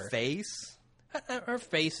about her. Her face? Her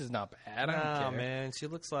face is not bad. I don't care. Man. She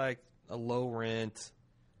looks like a low rent,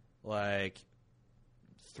 like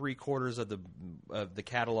 3/4 of the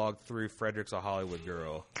catalog through Frederick's a Hollywood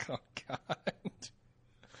girl. Oh, God.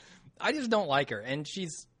 I just don't like her. And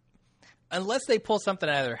unless they pull something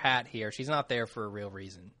out of their hat here, she's not there for a real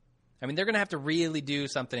reason. I mean, they're going to have to really do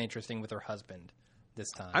something interesting with her husband this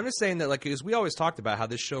time. I'm just saying that, because we always talked about how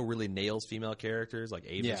this show really nails female characters. Like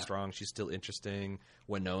Ava Strong, she's still interesting.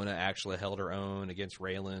 Winona actually held her own against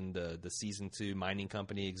Raylan, the season 2 mining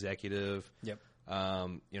company executive. Yep.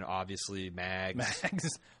 Obviously Mags. Mags,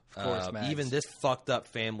 of course. Mags. Even this fucked up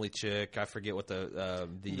family chick. I forget what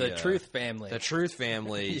the Truth family. The Truth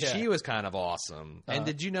family. Yeah. She was kind of awesome. And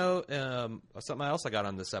did you know something else I got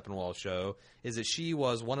on the Sepinwall show is that she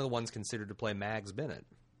was one of the ones considered to play Mags Bennett.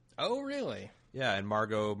 Oh, really? Yeah, and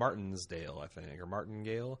Margot Martinsdale, I think, or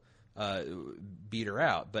Martingale, beat her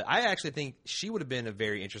out. But I actually think she would have been a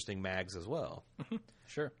very interesting Mags as well.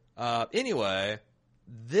 Sure. Anyway,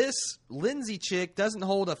 this Lindsay chick doesn't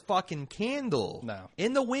hold a fucking candle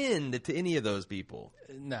in the wind to any of those people.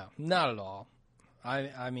 No, not at all.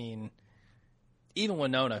 I mean, even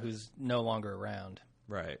Winona, who's no longer around.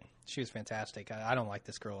 Right. She was fantastic. I don't like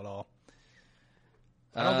this girl at all.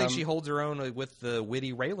 I don't think she holds her own with the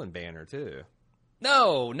witty Raylan banner, too.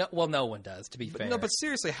 No. Well, no one does, to be fair. No, but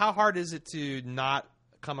seriously, how hard is it to not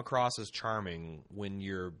come across as charming when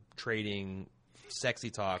you're trading sexy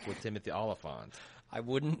talk with Timothy Olyphant? I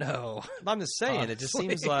wouldn't know. I'm just saying, honestly. It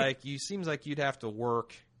just seems like you'd have to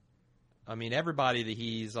work. I mean, everybody that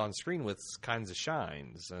he's on screen with kinds of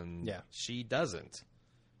shines, and she doesn't.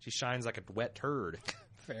 She shines like a wet turd.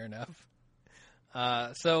 Fair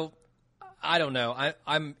enough. So, I don't know.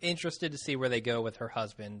 I'm interested to see where they go with her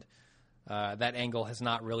husband. That angle has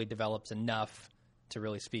not really developed enough to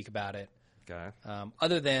really speak about it. Okay.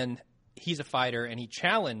 Other than he's a fighter, and he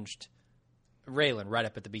challenged Raylan right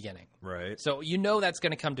up at the beginning. Right. So that's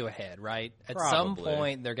going to come to a head, right? At Probably. some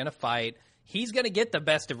point, they're going to fight. He's going to get the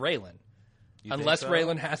best of Raylan. Unless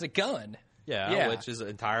Raylan has a gun. Yeah, which is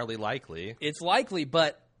entirely likely. It's likely,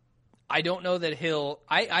 but I don't know that he'll...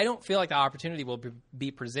 I don't feel like the opportunity will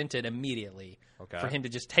be presented immediately for him to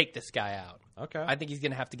just take this guy out. Okay. I think he's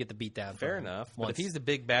going to have to get the beat down. Fair enough. But if he's the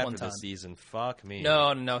big bad for this season, fuck me.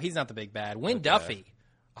 No, he's not the big bad. Wynn Duffy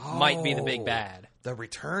might be the big bad. The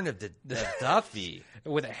return of the Duffy.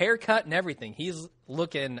 With a haircut and everything. He's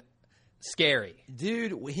looking... scary.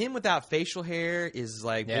 Dude, him without facial hair is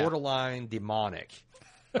like borderline demonic.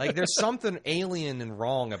 Like there's something alien and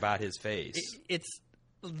wrong about his face. It's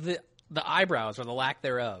the eyebrows or the lack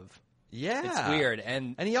thereof. Yeah. It's weird.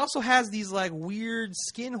 And he also has these like weird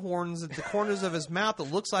skin horns at the corners of his mouth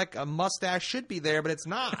that looks like a mustache should be there, but it's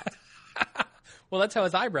not. Well, that's how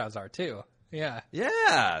his eyebrows are too. Yeah.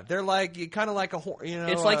 Yeah. They're like kind of like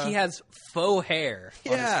it's like he has faux hair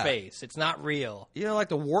on his face. It's not real. Like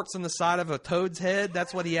the warts on the side of a toad's head?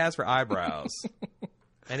 That's what he has for eyebrows.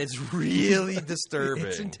 And it's really disturbing.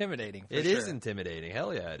 It's intimidating. It is intimidating.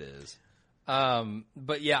 Hell yeah, it is.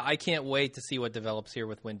 But yeah, I can't wait to see what develops here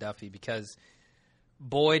with Wynn Duffy because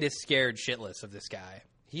Boyd is scared shitless of this guy.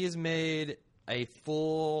 He has made a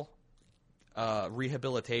full...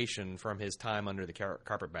 rehabilitation from his time under the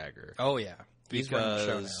carpetbagger. Oh yeah, he's running the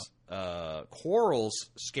show now. Quarrel's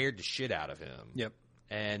scared the shit out of him. Yep,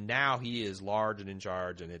 and now he is large and in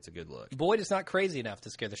charge, and it's a good look. Boyd is not crazy enough to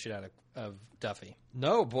scare the shit out of Duffy.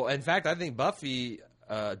 No, in fact, I think Buffy,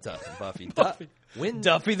 Wynn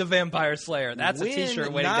Duffy the Vampire Slayer. That's a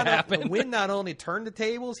T-shirt waiting to happen. Wynn not only turned the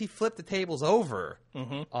tables, he flipped the tables over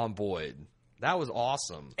on Boyd. That was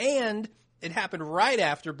awesome. And it happened right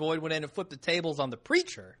after Boyd went in and flipped the tables on the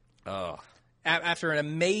Preacher. Oh. After an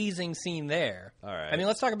amazing scene there. All right. I mean,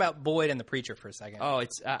 let's talk about Boyd and the Preacher for a second. Oh,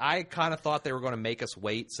 I kind of thought they were going to make us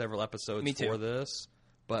wait several episodes for this.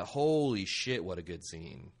 But holy shit, what a good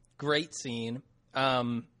scene. Great scene.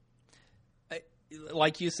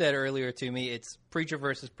 Like you said earlier to me, it's Preacher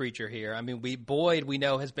versus Preacher here. I mean, Boyd, we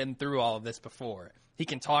know, has been through all of this before. He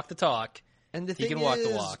can talk the talk. And the thing he can walk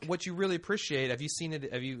the walk. What you really appreciate, have you seen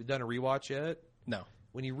it? Have you done a rewatch yet? No.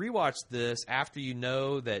 When you rewatch this, after you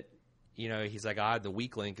know that, he's like, the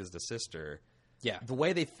weak link is the sister. Yeah. The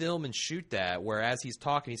way they film and shoot that, whereas he's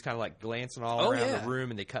talking, he's kind of like glancing all around the room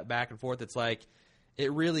and they cut back and forth. It's like,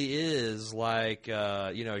 it really is like,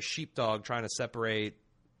 a sheepdog trying to separate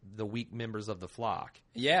the weak members of the flock.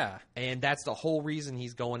 Yeah. And that's the whole reason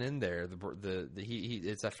he's going in there.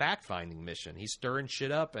 It's a fact-finding mission. He's stirring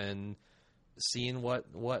shit up and seeing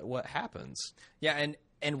what happens. Yeah,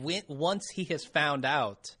 and once he has found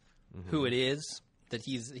out who it is that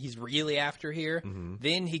he's really after here,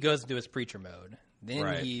 then he goes into his Preacher mode.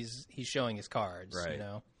 Then he's showing his cards. Right.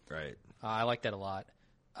 Right. I like that a lot.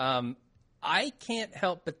 I can't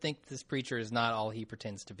help but think this Preacher is not all he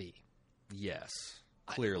pretends to be. Yes,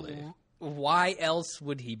 clearly. Why else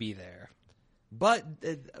would he be there? But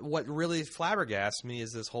what really flabbergasts me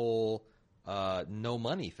is this whole no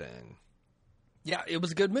money thing. Yeah, it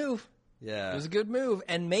was a good move. Yeah. It was a good move.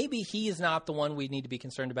 And maybe he is not the one we need to be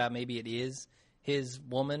concerned about. Maybe it is his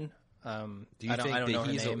woman. I don't know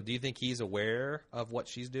her name. Do you think he's aware of what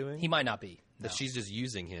she's doing? He might not be. No. That she's just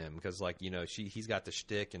using him because, he's got the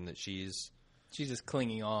shtick and that she's just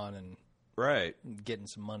clinging on and getting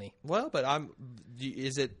some money. Well, but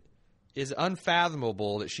is it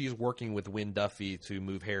unfathomable that she's working with Wynn Duffy to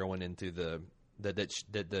move heroin into the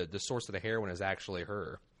source of the heroin is actually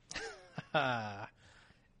her?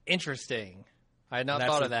 Interesting. I had not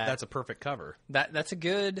thought of that. That's a perfect cover. That's a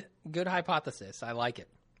good hypothesis. I like it.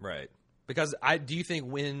 Right. Because do you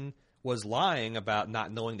think Wynn was lying about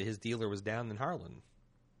not knowing that his dealer was down in Harlan?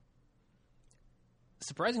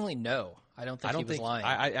 Surprisingly, no. I don't think he was lying.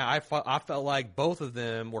 I felt like both of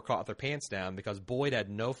them were caught with their pants down because Boyd had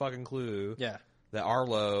no fucking clue that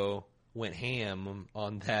Arlo went ham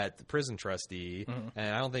on that prison trustee,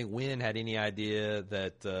 and I don't think Wynn had any idea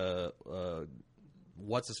that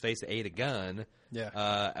what's his face that ate a gun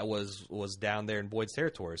was down there in Boyd's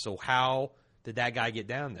territory. So how did that guy get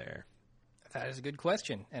down there? That is a good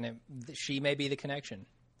question, and she may be the connection.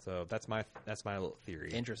 So that's my little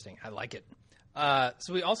theory. Interesting. I like it.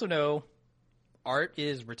 So we also know Art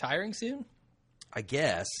is retiring soon. I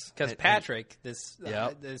guess Because Patrick, this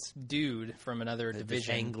dude from another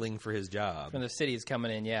division, angling for his job from the city, is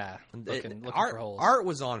coming in. Yeah, looking Art, for holes. Art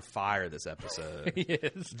was on fire this episode. He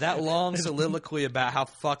is. That long soliloquy about how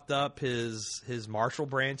fucked up his Marshall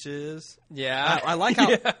branch is. Yeah, I like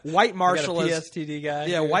how White Marshall we got a is PSTD guy.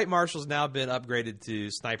 Yeah, here. White Marshall's now been upgraded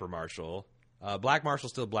to Sniper Marshall. Black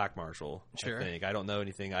Marshall's still Black Marshall. Sure. I think I don't know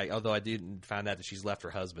anything. Although I did find out that she's left her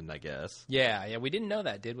husband. I guess. Yeah. We didn't know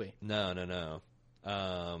that, did we? No.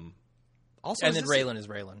 Also, And then Raylan is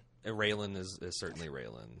Raylan. Raylan is certainly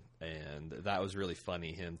Raylan, and that was really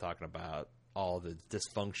funny. Him talking about all the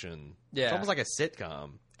dysfunction. Yeah. It's almost like a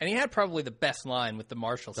sitcom. And he had probably the best line with the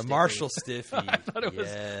Marshall. The stiffy. Marshall Stiffy. I thought it was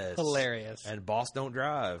hilarious. And boss don't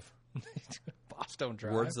drive. Boss don't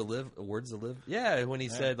drive. Words to live. Yeah, when he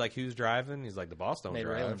said like who's driving, he's like the boss don't Made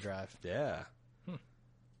drive. Raylan drive. Yeah.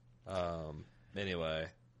 Anyway,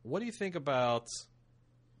 what do you think about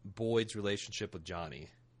Boyd's relationship with Johnny?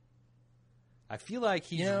 I feel like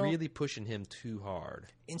he's really pushing him too hard.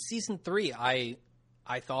 In season 3, I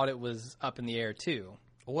thought it was up in the air too.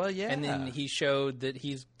 Well, yeah. And then he showed that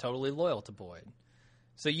he's totally loyal to Boyd.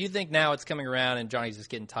 So you think now it's coming around and Johnny's just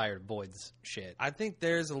getting tired of Boyd's shit? I think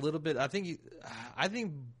there's a little bit. I think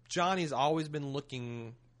Johnny's always been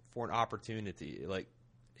looking for an opportunity. Like,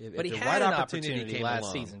 but if he the had right an opportunity came last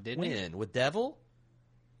along, season, didn't he? When? With Devil?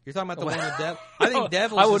 You're talking about the one with Devil? I think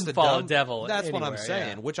Devil. I wouldn't follow Devil. That's what I'm anywhere,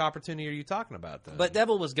 saying. yeah. Which opportunity are you talking about then? But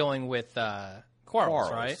Devil was going with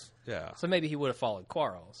Quarles, right? Yeah. So maybe he would have followed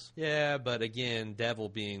Quarles. Yeah, but again, Devil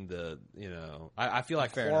being the, I feel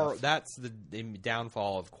like Fair that's the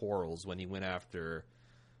downfall of Quarles when he went after.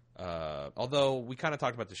 Although we kind of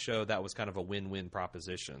talked about the show, that was kind of a win-win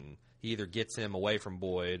proposition. He either gets him away from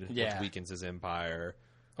Boyd, which weakens his empire,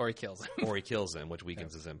 or he kills him, which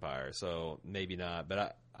weakens his empire. So maybe not,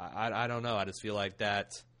 but I don't know. I just feel like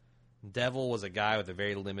that Devil was a guy with a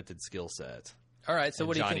very limited skill set. All right, so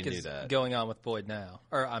what do you Johnny think is knew that. going on with Boyd now?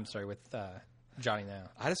 Or I'm sorry, with Johnny now?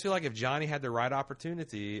 I just feel like if Johnny had the right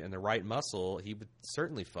opportunity and the right muscle, he would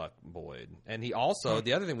certainly fuck Boyd. And he also,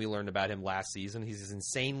 the other thing we learned about him last season, he's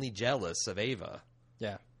insanely jealous of Ava.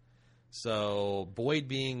 Yeah. So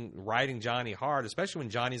Boyd riding Johnny hard, especially when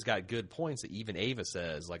Johnny's got good points, that even Ava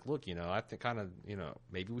says, like, look, I think kind of,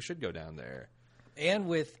 maybe we should go down there. And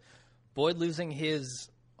with Boyd losing his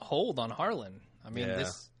hold on Harlan, I mean,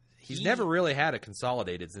 He's never really had it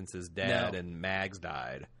consolidated since his dad and Mags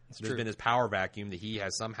died. There's been his power vacuum that he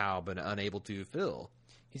has somehow been unable to fill.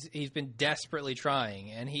 He's been desperately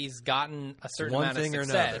trying, and he's gotten a certain One amount thing of or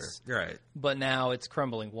success. another. Right. But now it's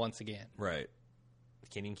crumbling once again. Right.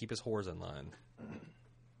 Can't even keep his whores in line.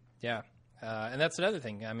 Yeah. And that's another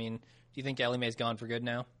thing. I mean, do you think Ellie Mae's gone for good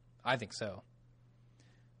now? I think so.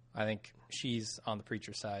 I think she's on the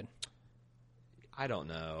preacher side. I don't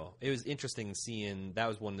know. It was interesting seeing. That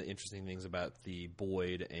was one of the interesting things about the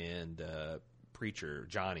Boyd and preacher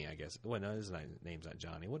Johnny. I guess. Well, no, his name's not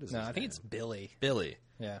Johnny. What is? No, his I think name? it's Billy. Billy.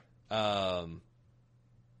 Yeah. I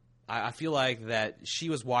feel like that she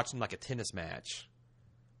was watching like a tennis match.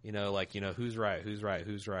 Who's right, who's right,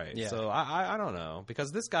 who's right. Yeah. So I don't know,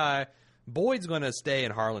 because this guy Boyd's going to stay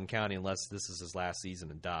in Harlan County unless this is his last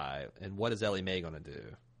season and die. And what is Ellie Mae going to do?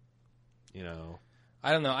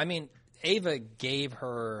 I don't know. I mean, Ava gave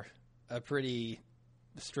her a pretty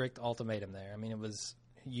strict ultimatum there. I mean, it was,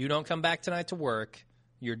 you don't come back tonight to work,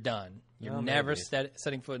 you're done. You're never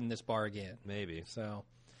setting foot in this bar again. Maybe. So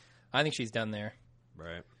I think she's done there.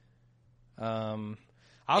 Right.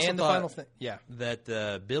 I also and the final thing,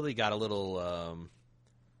 that Billy got a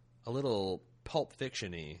little Pulp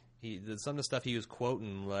Fiction-y. Some of the stuff he was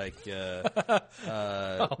quoting, like,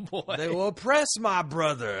 oh boy, they will oppress my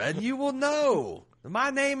brother, and you will know.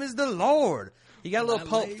 My name is the Lord. He got a little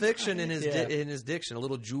Pulp Fiction in his diction, a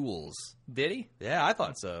little Jules. Did he? Yeah, I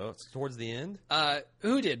thought so. It's towards the end.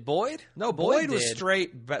 Who did? Boyd? No, Boyd was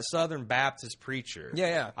straight Southern Baptist preacher.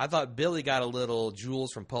 Yeah. I thought Billy got a little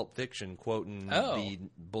Jules from Pulp Fiction quoting the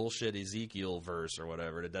bullshit Ezekiel verse or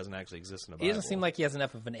whatever that doesn't actually exist in the Bible. He doesn't seem like he has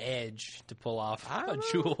enough of an edge to pull off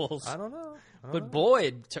Jules. I don't know. But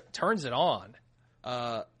Boyd turns it on.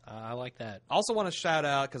 I like that. Also want to shout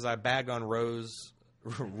out, because I bagged on Rose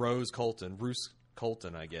Colton, Bruce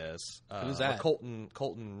Colton, I guess. Who's that? Colton,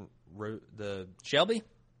 the Shelby?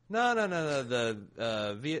 No.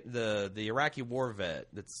 The Iraqi war vet.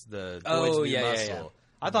 That's the Boyd's new muscle. Yeah.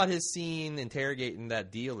 I thought his scene interrogating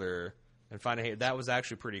that dealer and finding that was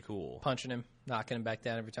actually pretty cool. Punching him, knocking him back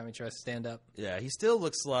down every time he tries to stand up. Yeah, he still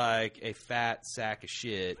looks like a fat sack of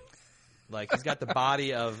shit Like, he's got the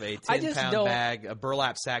body of a 10-pound bag, a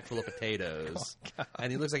burlap sack full of potatoes.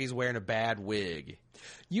 And he looks like he's wearing a bad wig.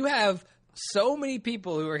 You have so many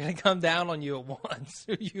people who are going to come down on you at once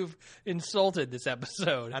who you've insulted this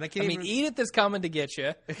episode. And I mean, Edith is coming to get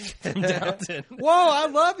you from Downton. Whoa, I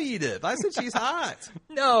love Edith. I said she's hot.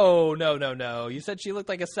 No. You said she looked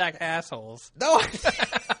like a sack of assholes. No, I didn't.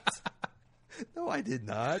 No, I did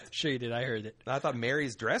not. Sure you did. I heard it. I thought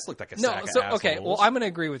Mary's dress looked like a sack of assholes. Okay, well, I'm going to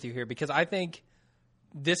agree with you here because I think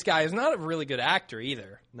this guy is not a really good actor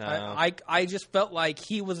either. No. I just felt like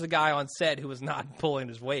he was the guy on set who was not pulling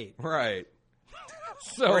his weight. Right.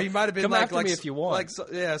 So or he might have been come like, after me if you want.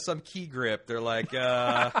 Some key grip. They're like,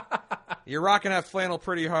 you're rocking that flannel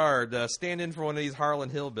pretty hard. Stand in for one of these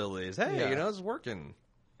Harlan hillbillies. Hey, it's working.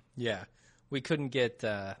 Yeah. We couldn't get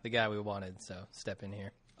the guy we wanted, so step in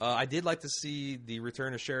here. I did like to see the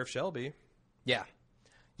return of Sheriff Shelby. Yeah.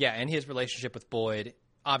 Yeah, and his relationship with Boyd.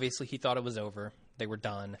 Obviously, he thought it was over. They were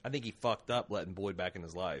done. I think he fucked up letting Boyd back in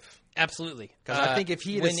his life. Absolutely. Because I think if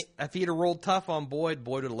he'd have rolled tough on Boyd,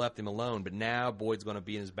 Boyd would have left him alone. But now Boyd's going to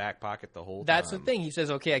be in his back pocket the whole time. That's the thing. He says,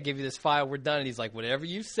 okay, I give you this file. We're done. And he's like, whatever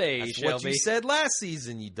you say, That's Shelby. what you said last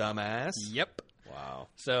season, you dumbass. Yep. Wow.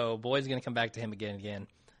 So Boyd's going to come back to him again and again.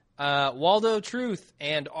 Waldo Truth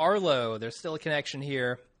and Arlo. There's still a connection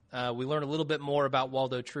here. We learned a little bit more about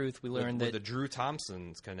Waldo Truth. We learned with the Drew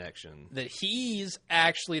Thompson's connection. That he's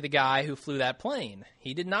actually the guy who flew that plane.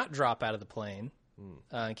 He did not drop out of the plane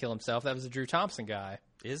and kill himself. That was the Drew Thompson guy.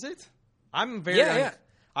 Is it? I'm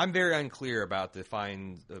very unclear about the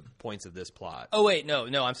fine points of this plot. Oh, wait. No,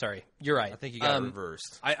 I'm sorry. You're right. I think you got it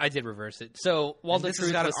reversed. I did reverse it. So Waldo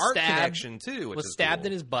Truth got was an art stabbed, connection, too, which was is stabbed cool.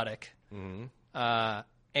 in his buttock. Mm-hmm.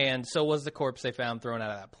 And so was the corpse they found thrown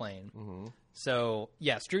out of that plane. Mm-hmm. So,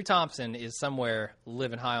 yes, Drew Thompson is somewhere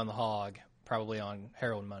living high on the hog, probably on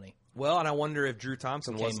heroin money. Well, and I wonder if Drew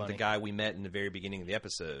Thompson wasn't the guy we met in the very beginning of the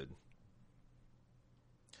episode.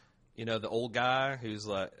 You know, the old guy who's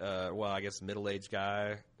like, I guess middle-aged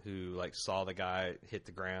guy who like saw the guy hit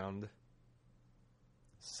the ground.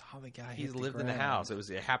 Saw the guy. He lived in the house.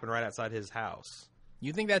 It happened right outside his house.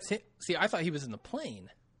 You think that's him? See, I thought he was in the plane.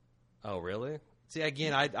 Oh, really? See,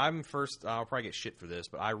 again, I'm first. I'll probably get shit for this,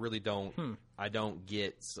 but I really don't. I don't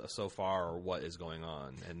get so far what is going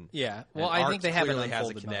on. And yeah, well, I think they haven't has a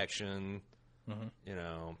unfolded connection. Mm-hmm. You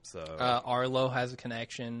know, so Arlo has a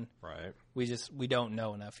connection. Right. We don't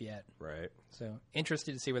know enough yet. Right. So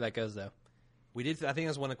interested to see where that goes, though. We did. I think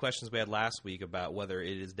that's one of the questions we had last week about whether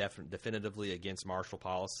it is definitively against martial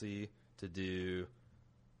policy to do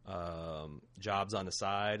jobs on the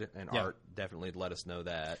side, and Art definitely let us know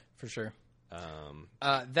that for sure.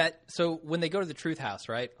 So when they go to the Truth House,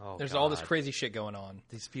 right? There's all this crazy shit going on.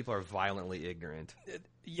 These people are violently ignorant.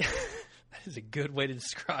 Yeah, that is a good way to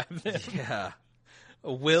describe them. Yeah,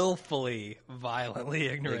 willfully, violently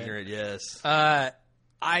ignorant. Ignorant, yes.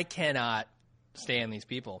 I cannot stand these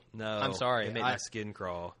people. No, I'm sorry. They made my skin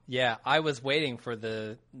crawl. Yeah, I was waiting for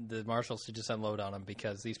the marshals to just unload on them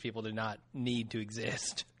because these people do not need to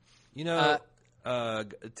exist. You know.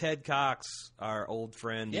 Ted Cox, our old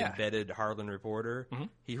friend, the embedded Harlan reporter,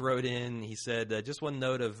 he wrote in, he said, just one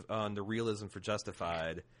note on the realism for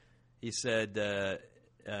Justified. He said,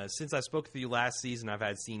 since I spoke with you last season,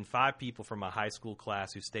 I've seen 5 people from a high school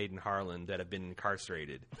class who stayed in Harlan that have been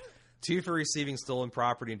incarcerated. 2 for receiving stolen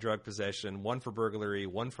property and drug possession, 1 for burglary,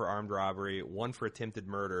 1 for armed robbery, 1 for attempted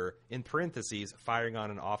murder, in parentheses, firing on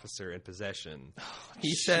an officer in possession.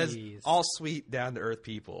 He says, all sweet, down-to-earth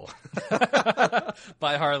people.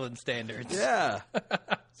 By Harlan standards. Yeah.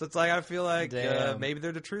 So it's like, I feel like maybe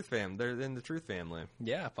they're the Truth family. They're in the Truth family.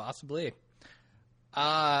 Yeah, possibly.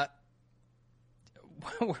 Where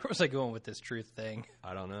was I going with this Truth thing?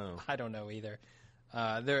 I don't know. I don't know either.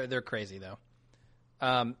 They're crazy, though.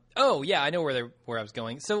 I know where I was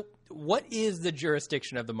going. So what is the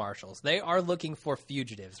jurisdiction of the marshals? They are looking for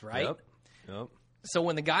fugitives, right? Yep. So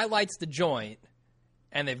when the guy lights the joint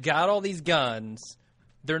and they've got all these guns,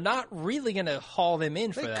 they're not really going to haul them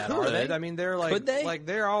in for that, are they? I mean, they're like, could they? Like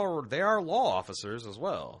they are law officers as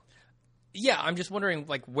well. Yeah, I'm just wondering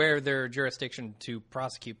like where their jurisdiction to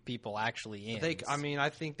prosecute people actually ends. I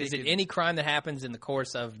think is it any crime that happens in the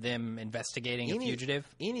course of them investigating a fugitive?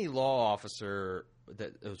 Any law officer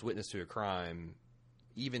that was witness to a crime,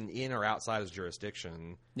 even in or outside his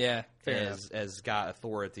jurisdiction, has got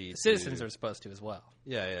authority. Citizens are supposed to as well.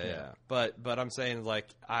 Yeah. But I'm saying, like,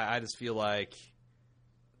 I just feel like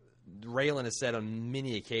Raylan has said on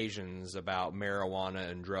many occasions about marijuana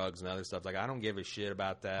and drugs and other stuff, like, I don't give a shit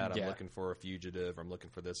about that. I'm looking for a fugitive. I'm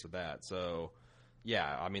looking for this or that. So,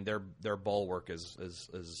 yeah, I mean, their bulwark is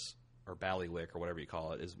or ballywick or whatever you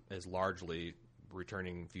call it is largely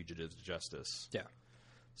returning fugitives to justice. Yeah.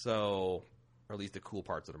 So, or at least the cool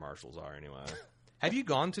parts of the marshals are anyway. Have you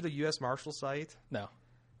gone to the U.S. Marshal site? No.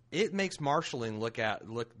 It makes marshaling look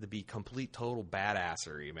to be complete total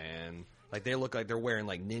badassery, man. Like they look like they're wearing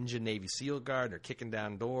like ninja Navy SEAL guard. They're kicking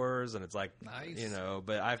down doors, and it's like nice.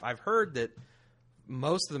 But I've heard that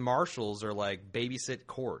most of the marshals are like babysit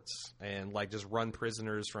courts and like just run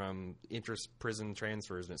prisoners from prison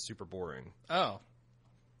transfers, and it's super boring. Oh.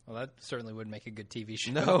 Well, that certainly would make a good TV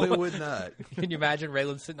show. No, it would not. Can you imagine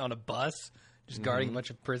Raylan sitting on a bus just guarding a bunch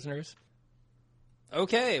of prisoners?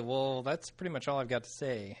 Okay, well, that's pretty much all I've got to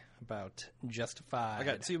say about Justified. I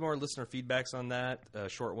got 2 more listener feedbacks on that,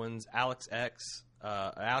 short ones. Alex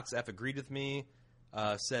F agreed with me,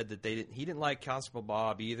 said that he didn't like Constable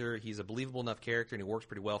Bob either. He's a believable enough character, and he works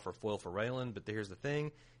pretty well for foil for Raylan, but here's the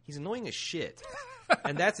thing. He's annoying as shit.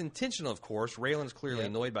 And that's intentional, of course. Raylan's clearly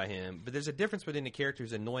annoyed by him, but there's a difference between a character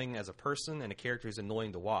who's annoying as a person and a character who's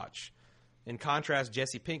annoying to watch. In contrast,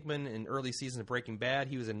 Jesse Pinkman in early seasons of Breaking Bad,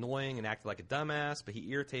 he was annoying and acted like a dumbass, but he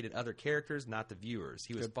irritated other characters, not the viewers.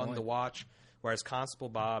 He was fun to watch, whereas Constable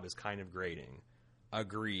Bob is kind of grating.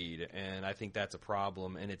 Agreed, and I think that's a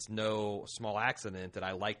problem, and it's no small accident that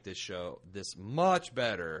I like this show this much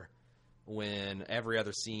better when every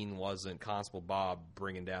other scene wasn't Constable Bob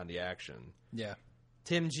bringing down the action. Yeah.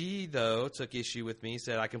 Tim G, though, took issue with me,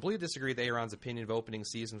 said, I completely disagree with Aaron's opinion of opening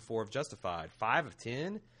Season 4 of Justified. 5 of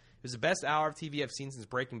 10? It was the best hour of TV I've seen since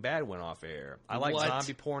Breaking Bad went off air. I like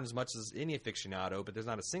zombie porn as much as any aficionado, but there's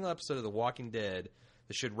not a single episode of The Walking Dead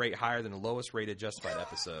that should rate higher than the lowest rated Justified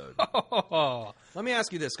episode. Let me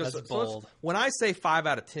ask you this. That's bold. When I say 5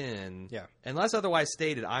 out of 10, yeah. unless otherwise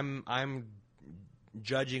stated, I'm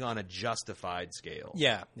judging on a Justified scale.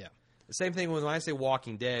 Yeah, yeah. The same thing when I say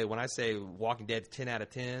Walking Dead. When I say Walking Dead 10 out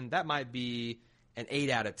of 10, that might be an 8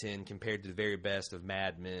 out of 10 compared to the very best of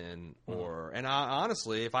Mad Men.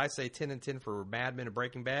 Honestly, if I say 10 and 10 for Mad Men and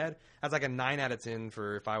Breaking Bad, that's like a 9 out of 10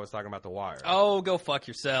 for if I was talking about The Wire. Oh, go fuck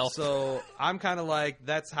yourself. So I'm kind of like,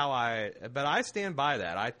 that's how but I stand by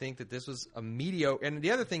that. I think that this was a mediocre. And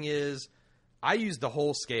the other thing is, I use the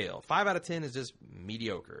whole scale. 5 out of 10 is just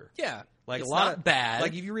mediocre. Yeah. Like it's a lot not bad.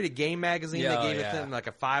 Like if you read a game magazine, they gave it like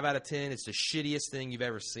a 5 out of 10. It's the shittiest thing you've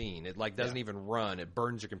ever seen. It like doesn't even run. It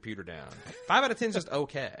burns your computer down. 5 out of 10 is just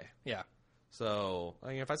okay. Yeah. So I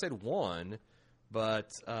mean, if I said 1,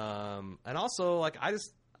 but and also like I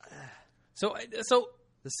just so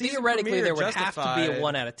the season theoretically there would have to be a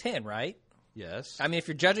 1 out of 10, right? Yes. I mean, if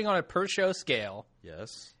you're judging on a per show scale,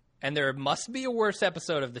 yes, and there must be a worse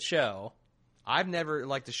episode of the show. I've never,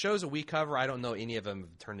 like the shows that we cover, I don't know any of them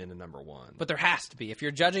have turned into number 1. But there has to be. If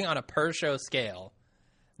you're judging on a per show scale,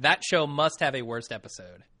 that show must have a worst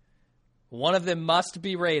episode. One of them must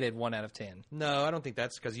be rated 1 out of 10. No, I don't think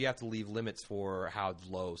that's because you have to leave limits for how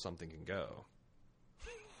low something can go.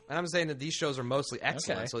 And I'm saying that these shows are mostly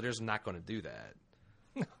excellent, so they're just not going to do that.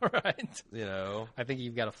 All right. You know, I think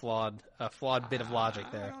you've got a flawed bit of logic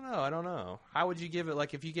there. I don't know. How would you give it?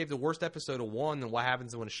 Like, if you gave the worst episode a 1, then what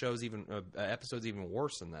happens when a show's episode's even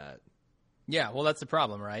worse than that? Yeah, well, that's the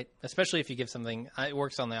problem, right? Especially if you give something, it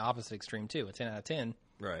works on the opposite extreme too. A 10 out of 10.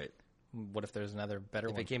 Right. What if there's another better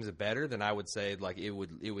one? If it came as a better, then I would say like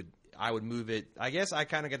I would move it. I guess I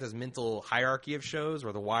kind of get this mental hierarchy of shows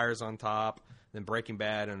where The Wire's on top. Then Breaking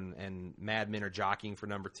Bad and Mad Men are jockeying for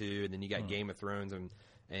number 2, and then you got Game of Thrones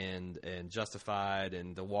and Justified,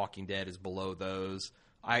 and The Walking Dead is below those.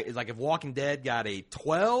 If Walking Dead got a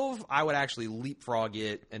 12, I would actually leapfrog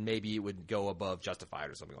it, and maybe it would go above Justified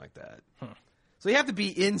or something like that. So you have to be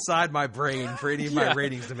inside my brain for any of my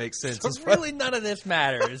ratings to make sense. So really, none of this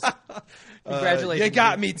matters. Congratulations! You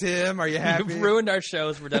got me, Tim. Are you happy? You've ruined our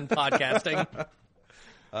shows. We're done podcasting.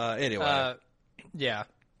 Anyway, yeah.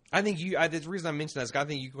 I think the reason I mentioned that is I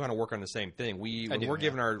think you can kind of work on the same thing. When we're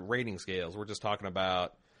giving our rating scales, we're just talking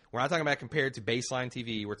about, we're not talking about compared to baseline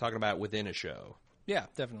TV. We're talking about within a show. Yeah,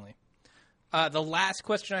 definitely. The last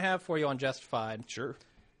question I have for you on Justified. Sure.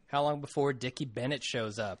 How long before Dickie Bennett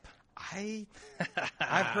shows up?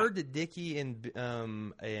 I've heard that Dickie and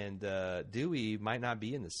Dewey might not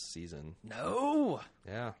be in this season. No.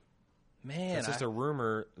 Yeah. Man, it's just a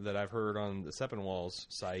rumor that I've heard on the Seppenwall's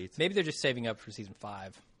site. Maybe they're just saving up for season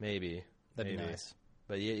 5. Maybe that'd be nice.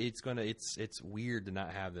 But yeah, it's weird to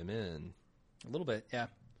not have them in. A little bit, yeah.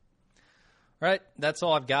 All right, that's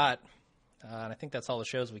all I've got, and I think that's all the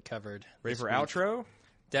shows we covered. Ready for outro?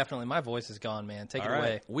 Definitely. My voice is gone, man. Take it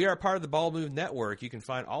away. We are part of the Bald Move Network. You can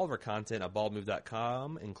find all of our content at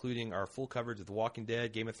baldmove.com, including our full coverage of The Walking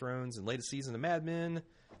Dead, Game of Thrones, and latest season of Mad Men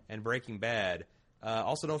and Breaking Bad.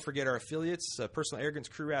 Also, don't forget our affiliates, Personal Arrogance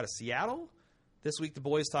Crew out of Seattle, This week, the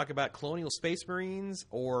boys talk about Colonial Space Marines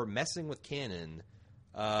or messing with canon.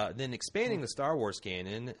 Then expanding the Star Wars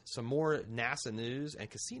canon, some more NASA news, and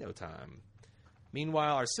casino time.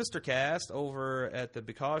 Meanwhile, our sister cast over at the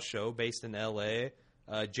Because Show, based in L.A.,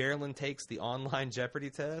 Geraldine takes the online Jeopardy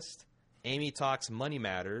test. Amy talks Money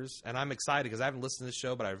Matters, and I'm excited because I haven't listened to the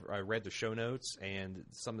show, but I read the show notes and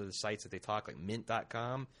some of the sites that they talk, like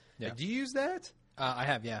Mint.com. Yeah. Do you use that? I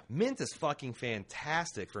have, yeah. Mint is fucking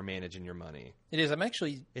fantastic for managing your money. It is. I'm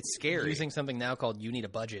actually it's scary. Using something now called You Need a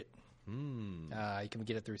Budget. You can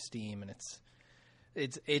get it through Steam, and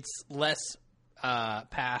it's less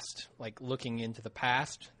past, like looking into the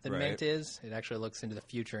past than Mint is. It actually looks into the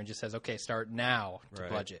future and just says, okay, start now to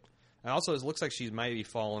budget. And also, it looks like she might be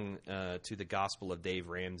falling to the gospel of Dave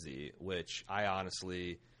Ramsey, which I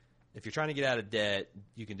honestly, if you're trying to get out of debt,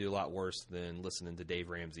 you can do a lot worse than listening to Dave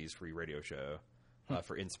Ramsey's free radio show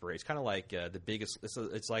for inspiration. It's kind of like the biggest.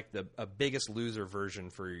 It's like the Biggest Loser version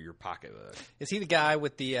for your pocketbook. Is he the guy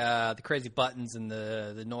with the crazy buttons and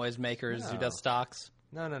the noise makers who does stocks?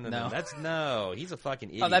 No. He's a fucking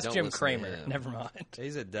idiot. Oh, that's Don't Jim Cramer. Never mind.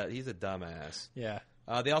 He's a dumbass. Yeah.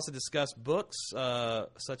 They also discuss books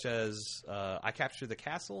such as I Captured the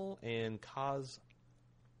Castle and Cosmopolis.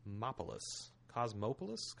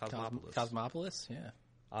 Cosmopolis, yeah.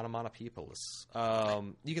 Onomatopoepolis.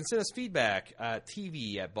 You can send us feedback at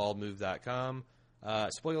tv@baldmove.com.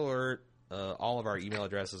 Spoiler alert, all of our email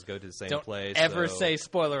addresses go to the same place. Don't ever say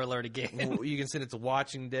spoiler alert again. You can send it to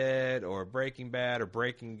Watching Dead or Breaking Bad or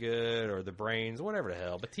Breaking Good or The Brains, whatever the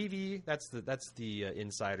hell. But TV, that's the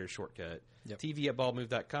insider shortcut. Yep.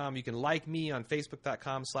 TV@baldmove.com. You can like me on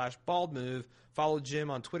Facebook.com/baldmove. Follow Jim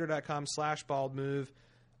on Twitter.com/baldmove.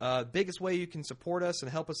 Biggest way you can support us and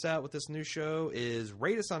help us out with this new show is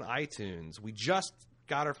rate us on iTunes. We just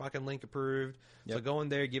got our fucking link approved. Yep. So go in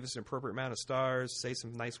there, give us an appropriate amount of stars, say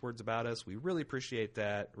some nice words about us. We really appreciate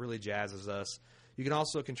that. It really jazzes us. You can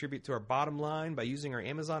also contribute to our bottom line by using our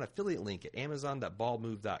Amazon affiliate link at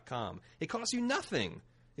amazon.baldmove.com. It costs you nothing.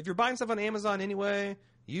 If you're buying stuff on Amazon anyway,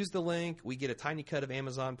 use the link. We get a tiny cut of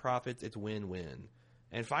Amazon profits. It's win-win.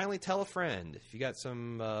 And finally, tell a friend. If you got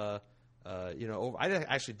some... I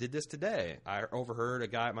actually did this today. I overheard a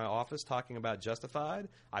guy at my office talking about Justified.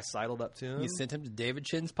 I sidled up to him. You sent him to David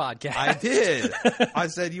Chin's podcast. I did. I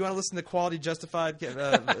said, you want to listen to quality Justified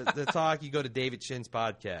the talk, you go to David Chin's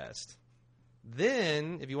podcast.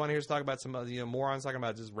 Then, if you want to hear us talk about some morons talking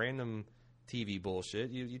about just random TV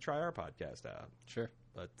bullshit, you try our podcast out. Sure.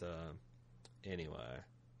 But anyway.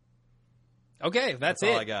 Okay, that's it.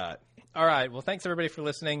 all I got. All right. Well, thanks, everybody, for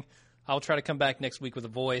listening. I'll try to come back next week with a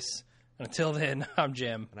voice. Until then, I'm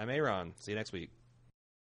Jim. And I'm Aaron. See you next week.